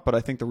big or not, but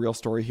I think the real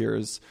story here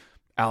is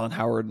Alan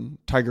Howard and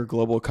Tiger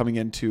Global coming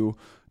in to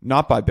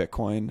not buy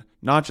Bitcoin,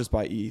 not just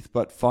buy ETH,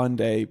 but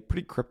fund a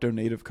pretty crypto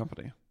native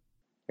company.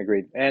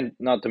 Agreed. And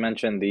not to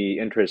mention the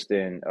interest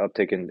in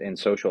uptick in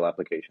social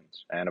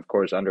applications. And of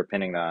course,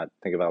 underpinning that,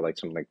 think about like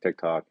something like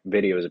TikTok.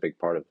 Video is a big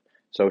part of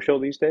social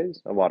these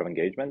days, a lot of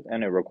engagement,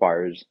 and it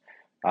requires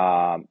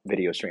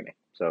video streaming.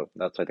 So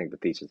that's, I think, the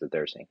thesis that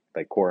they're seeing,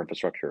 like core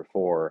infrastructure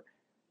for,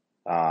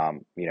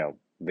 video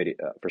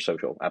for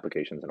social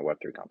applications in a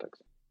Web3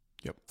 context.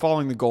 Yep.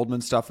 Following the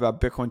Goldman stuff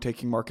about Bitcoin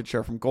taking market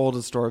share from gold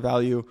as store of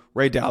value,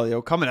 Ray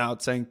Dalio coming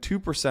out saying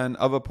 2%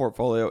 of a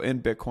portfolio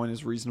in Bitcoin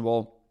is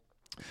reasonable.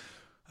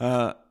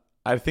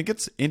 I think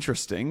it's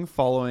interesting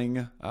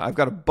following, I've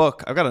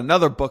got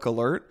another book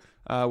alert,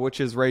 which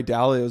is Ray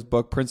Dalio's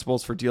book,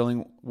 Principles for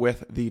Dealing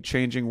with the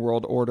Changing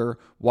World Order,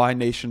 Why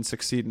Nations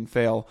Succeed and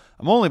Fail.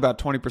 I'm only about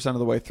 20% of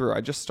the way through.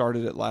 I just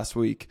started it last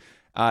week.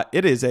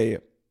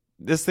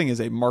 This thing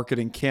is a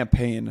marketing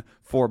campaign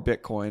for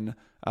Bitcoin.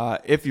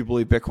 If you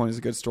believe Bitcoin is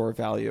a good store of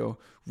value,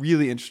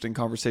 really interesting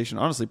conversation.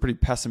 Honestly, pretty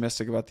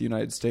pessimistic about the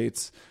United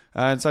States.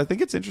 And so I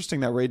think it's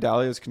interesting that Ray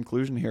Dalio's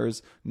conclusion here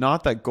is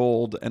not that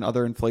gold and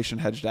other inflation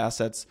hedged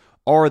assets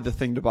are the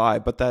thing to buy,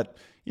 but that,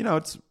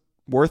 it's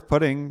worth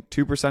putting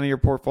 2% of your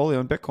portfolio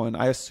in Bitcoin.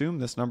 I assume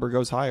this number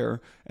goes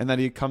higher, and that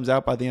he comes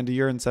out by the end of the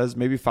year and says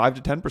maybe 5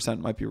 to 10%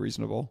 might be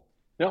reasonable.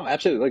 No,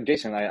 absolutely. Like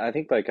Jason, I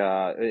think like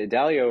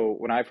Dalio,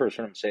 when I first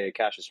heard him say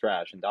cash is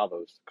trash in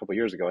Davos a couple of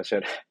years ago, I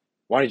said,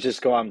 why don't you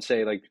just go out and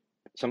say like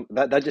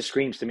that just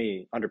screams to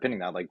me underpinning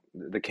that like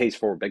the case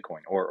for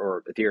Bitcoin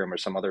or Ethereum or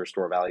some other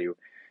store of value,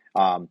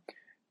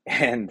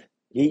 and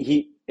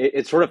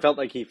it sort of felt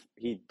like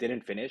he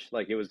didn't finish,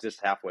 like it was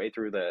just halfway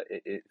through the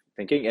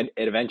thinking, and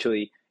it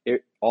eventually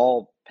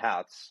all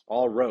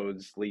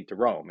roads lead to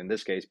Rome, in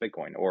this case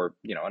Bitcoin, or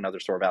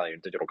another store of value in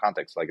digital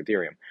context like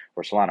Ethereum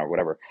or Solana or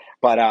whatever.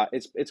 But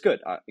it's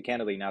good,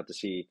 candidly, now to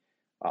see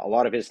a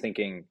lot of his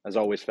thinking has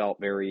always felt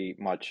very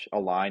much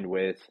aligned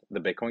with the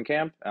Bitcoin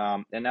camp,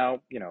 and now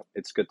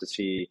it's good to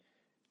see.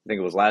 I think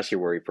it was last year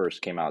where he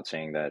first came out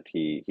saying that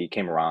he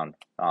came around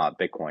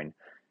Bitcoin,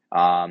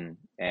 and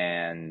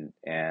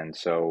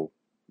so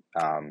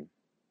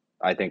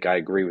I think I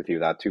agree with you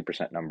that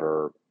 2%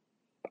 number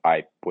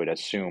I would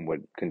assume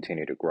would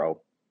continue to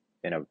grow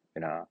in a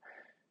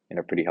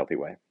pretty healthy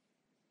way.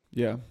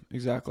 Yeah,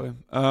 exactly.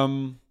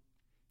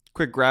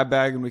 Quick grab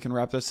bag and we can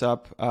wrap this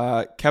up.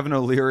 Kevin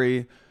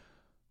O'Leary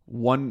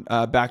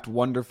backed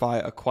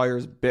WonderFi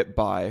acquires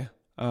BitBuy.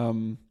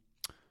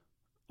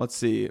 Let's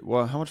see.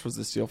 Well, how much was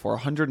this deal for?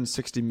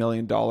 $160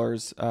 million.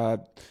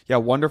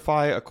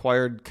 WonderFi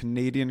acquired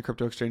Canadian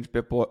crypto exchange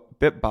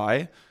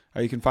BitBuy.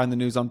 You can find the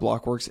news on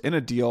Blockworks in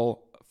a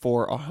deal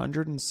for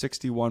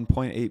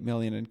 $161.8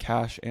 million in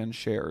cash and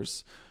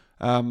shares.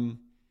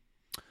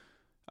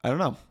 I don't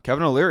know.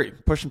 Kevin O'Leary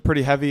pushing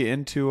pretty heavy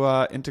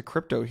into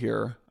crypto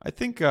here. I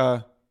think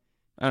I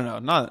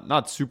don't know,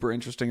 not super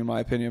interesting in my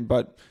opinion,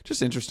 but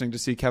just interesting to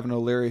see Kevin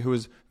O'Leary, who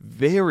was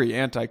very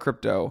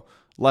anti-crypto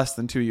less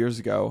than 2 years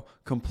ago,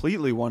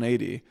 completely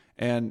 180,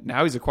 and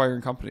now he's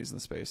acquiring companies in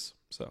the space.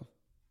 So,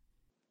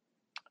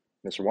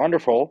 Mr.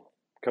 Wonderful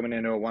coming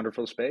into a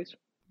wonderful space.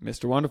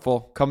 Mr.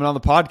 Wonderful coming on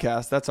the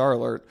podcast. That's our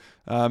alert.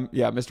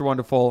 Mr.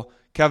 Wonderful,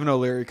 Kevin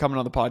O'Leary coming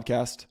on the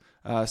podcast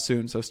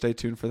soon, so stay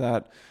tuned for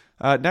that.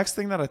 Next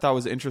thing that I thought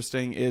was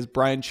interesting is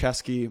Brian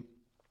Chesky,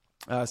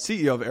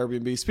 CEO of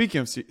Airbnb.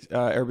 Speaking of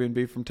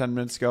Airbnb from 10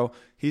 minutes ago,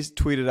 he's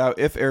tweeted out,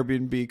 if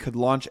Airbnb could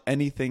launch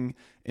anything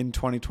in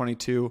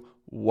 2022,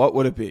 what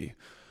would it be?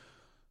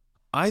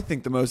 I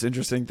think the most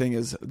interesting thing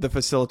is the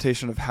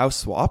facilitation of house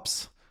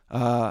swaps.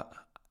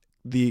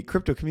 The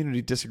crypto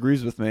community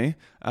disagrees with me.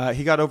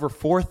 He got over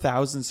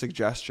 4,000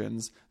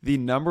 suggestions. The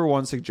number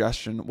one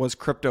suggestion was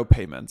crypto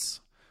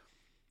payments.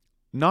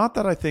 Not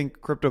that I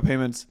think crypto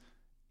payments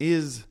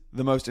is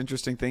the most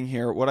interesting thing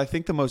here. What I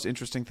think the most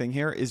interesting thing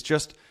here is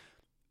just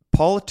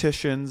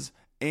politicians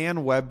and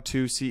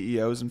Web2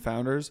 CEOs and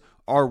founders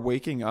are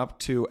waking up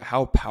to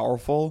how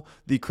powerful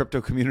the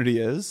crypto community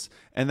is,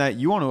 and that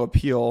you want to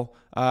appeal.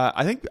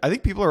 I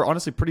think people are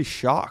honestly pretty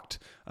shocked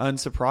and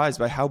surprised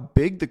by how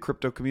big the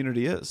crypto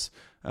community is.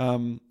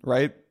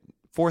 Right?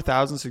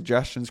 4,000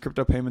 suggestions.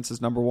 Crypto payments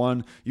is number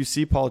one. You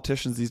see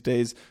politicians these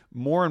days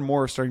more and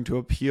more starting to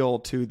appeal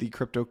to the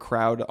crypto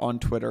crowd on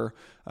Twitter.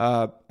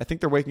 I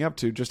think they're waking up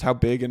to just how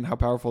big and how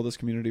powerful this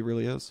community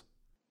really is.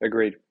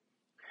 Agreed.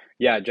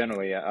 Yeah,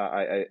 generally,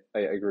 I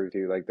agree with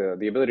you. Like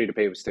the ability to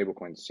pay with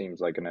stablecoins seems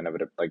like an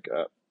inevitable, like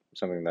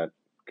something that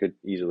could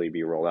easily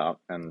be rolled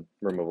out and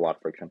remove a lot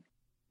of friction.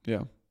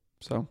 Yeah.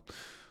 So,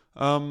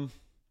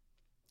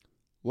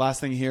 last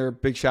thing here,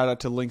 big shout out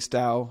to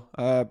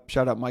LinksDAO.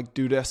 Shout out Mike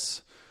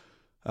Dudas,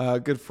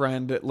 good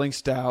friend at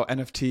LinksDAO.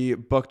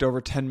 NFT booked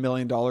over $10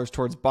 million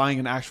towards buying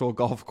an actual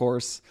golf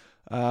course.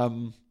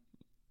 If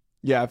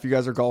you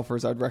guys are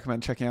golfers, I'd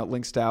recommend checking out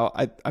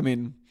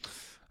LinksDAO.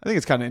 I think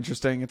it's kind of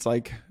interesting. It's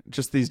like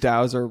just these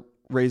DAOs are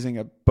raising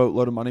a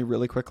boatload of money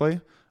really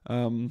quickly.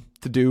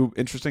 to do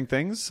interesting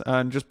things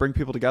and just bring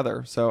people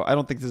together. So I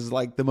don't think this is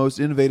like the most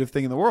innovative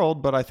thing in the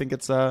world, but I think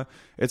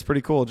it's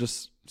pretty cool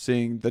just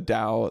seeing the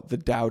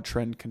DAO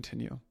trend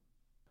continue.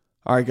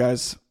 All right,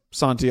 guys.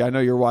 Santi, I know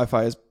your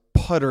Wi-Fi is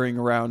puttering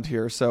around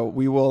here, so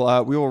we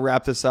will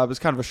wrap this up. It's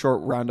kind of a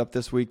short roundup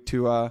this week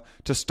to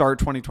start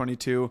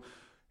 2022.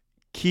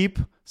 Keep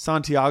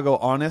Santiago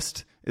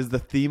honest is the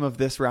theme of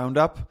this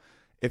roundup.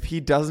 If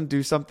he doesn't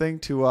do something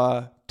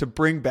to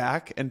bring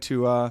back and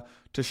to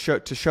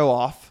show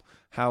off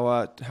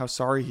how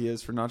sorry he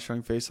is for not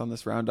showing face on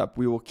this roundup,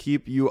 we will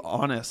keep you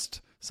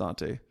honest,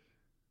 Santi.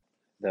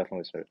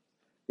 Definitely, sir.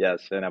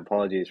 Yes, and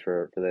apologies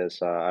for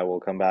this. I will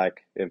come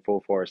back in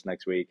full force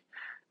next week.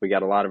 We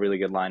got a lot of really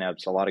good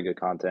lineups, a lot of good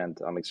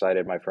content. I'm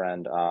excited, my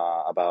friend,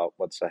 about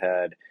what's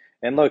ahead.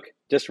 And look,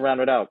 just to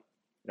round it out,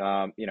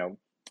 the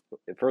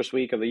first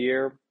week of the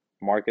year,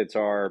 markets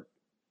are,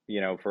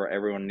 for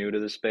everyone new to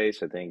the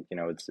space, I think,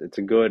 it's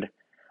a good.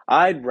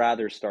 I'd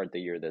rather start the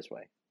year this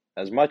way.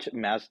 As much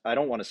I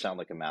don't want to sound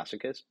like a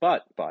masochist,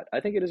 but I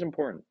think it is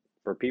important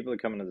for people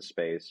to come into the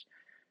space.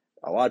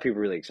 A lot of people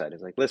are really excited.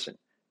 It's like, listen,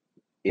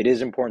 it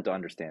is important to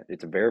understand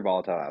it's a very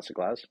volatile asset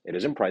class. It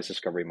is in price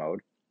discovery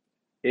mode.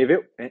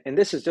 And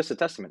this is just a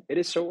testament. It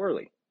is so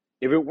early.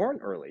 If it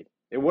weren't early,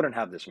 it wouldn't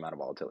have this amount of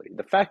volatility.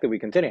 The fact that we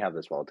continue to have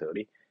this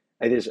volatility,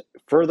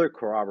 further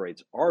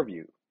corroborates our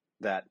view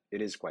that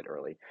it is quite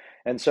early.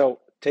 And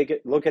so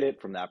look at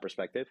it from that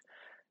perspective,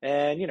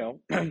 and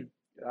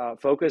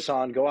focus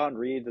on, go out and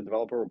read the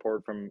developer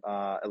report from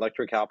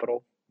Electric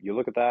Capital. You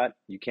look at that,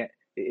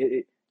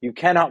 you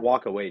cannot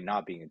walk away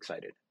not being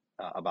excited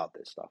about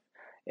this stuff.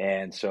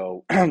 And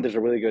so there's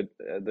a really good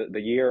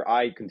the year.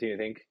 I continue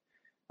to think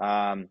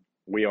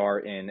we are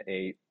in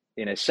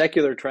a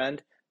secular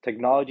trend.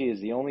 Technology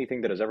is the only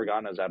thing that has ever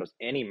gotten us out of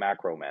any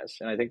macro mess,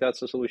 and I think that's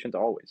the solution to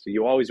always. So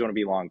you always want to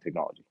be long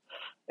technology.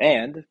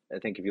 And I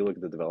think if you look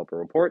at the developer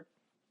report,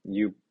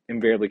 you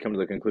invariably come to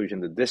the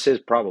conclusion that this is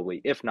probably,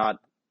 if not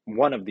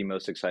one of the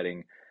most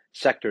exciting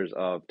sectors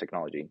of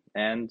technology.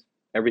 And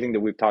everything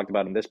that we've talked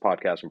about in this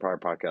podcast and prior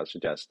podcasts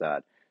suggests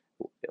that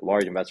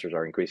large investors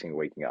are increasingly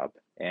waking up.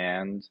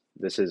 And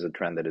this is a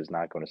trend that is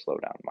not going to slow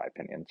down, in my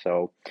opinion.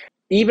 So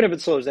even if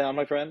it slows down,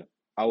 my friend,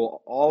 I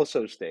will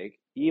also stake,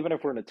 even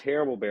if we're in a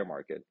terrible bear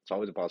market, it's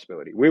always a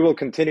possibility. We will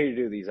continue to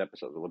do these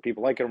episodes. Whether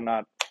people like it or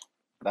not,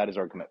 that is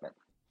our commitment.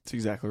 That's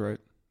exactly right.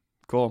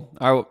 Cool.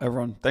 All right,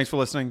 everyone. Thanks for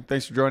listening.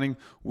 Thanks for joining.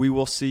 We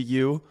will see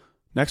you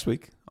next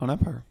week on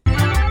Empire.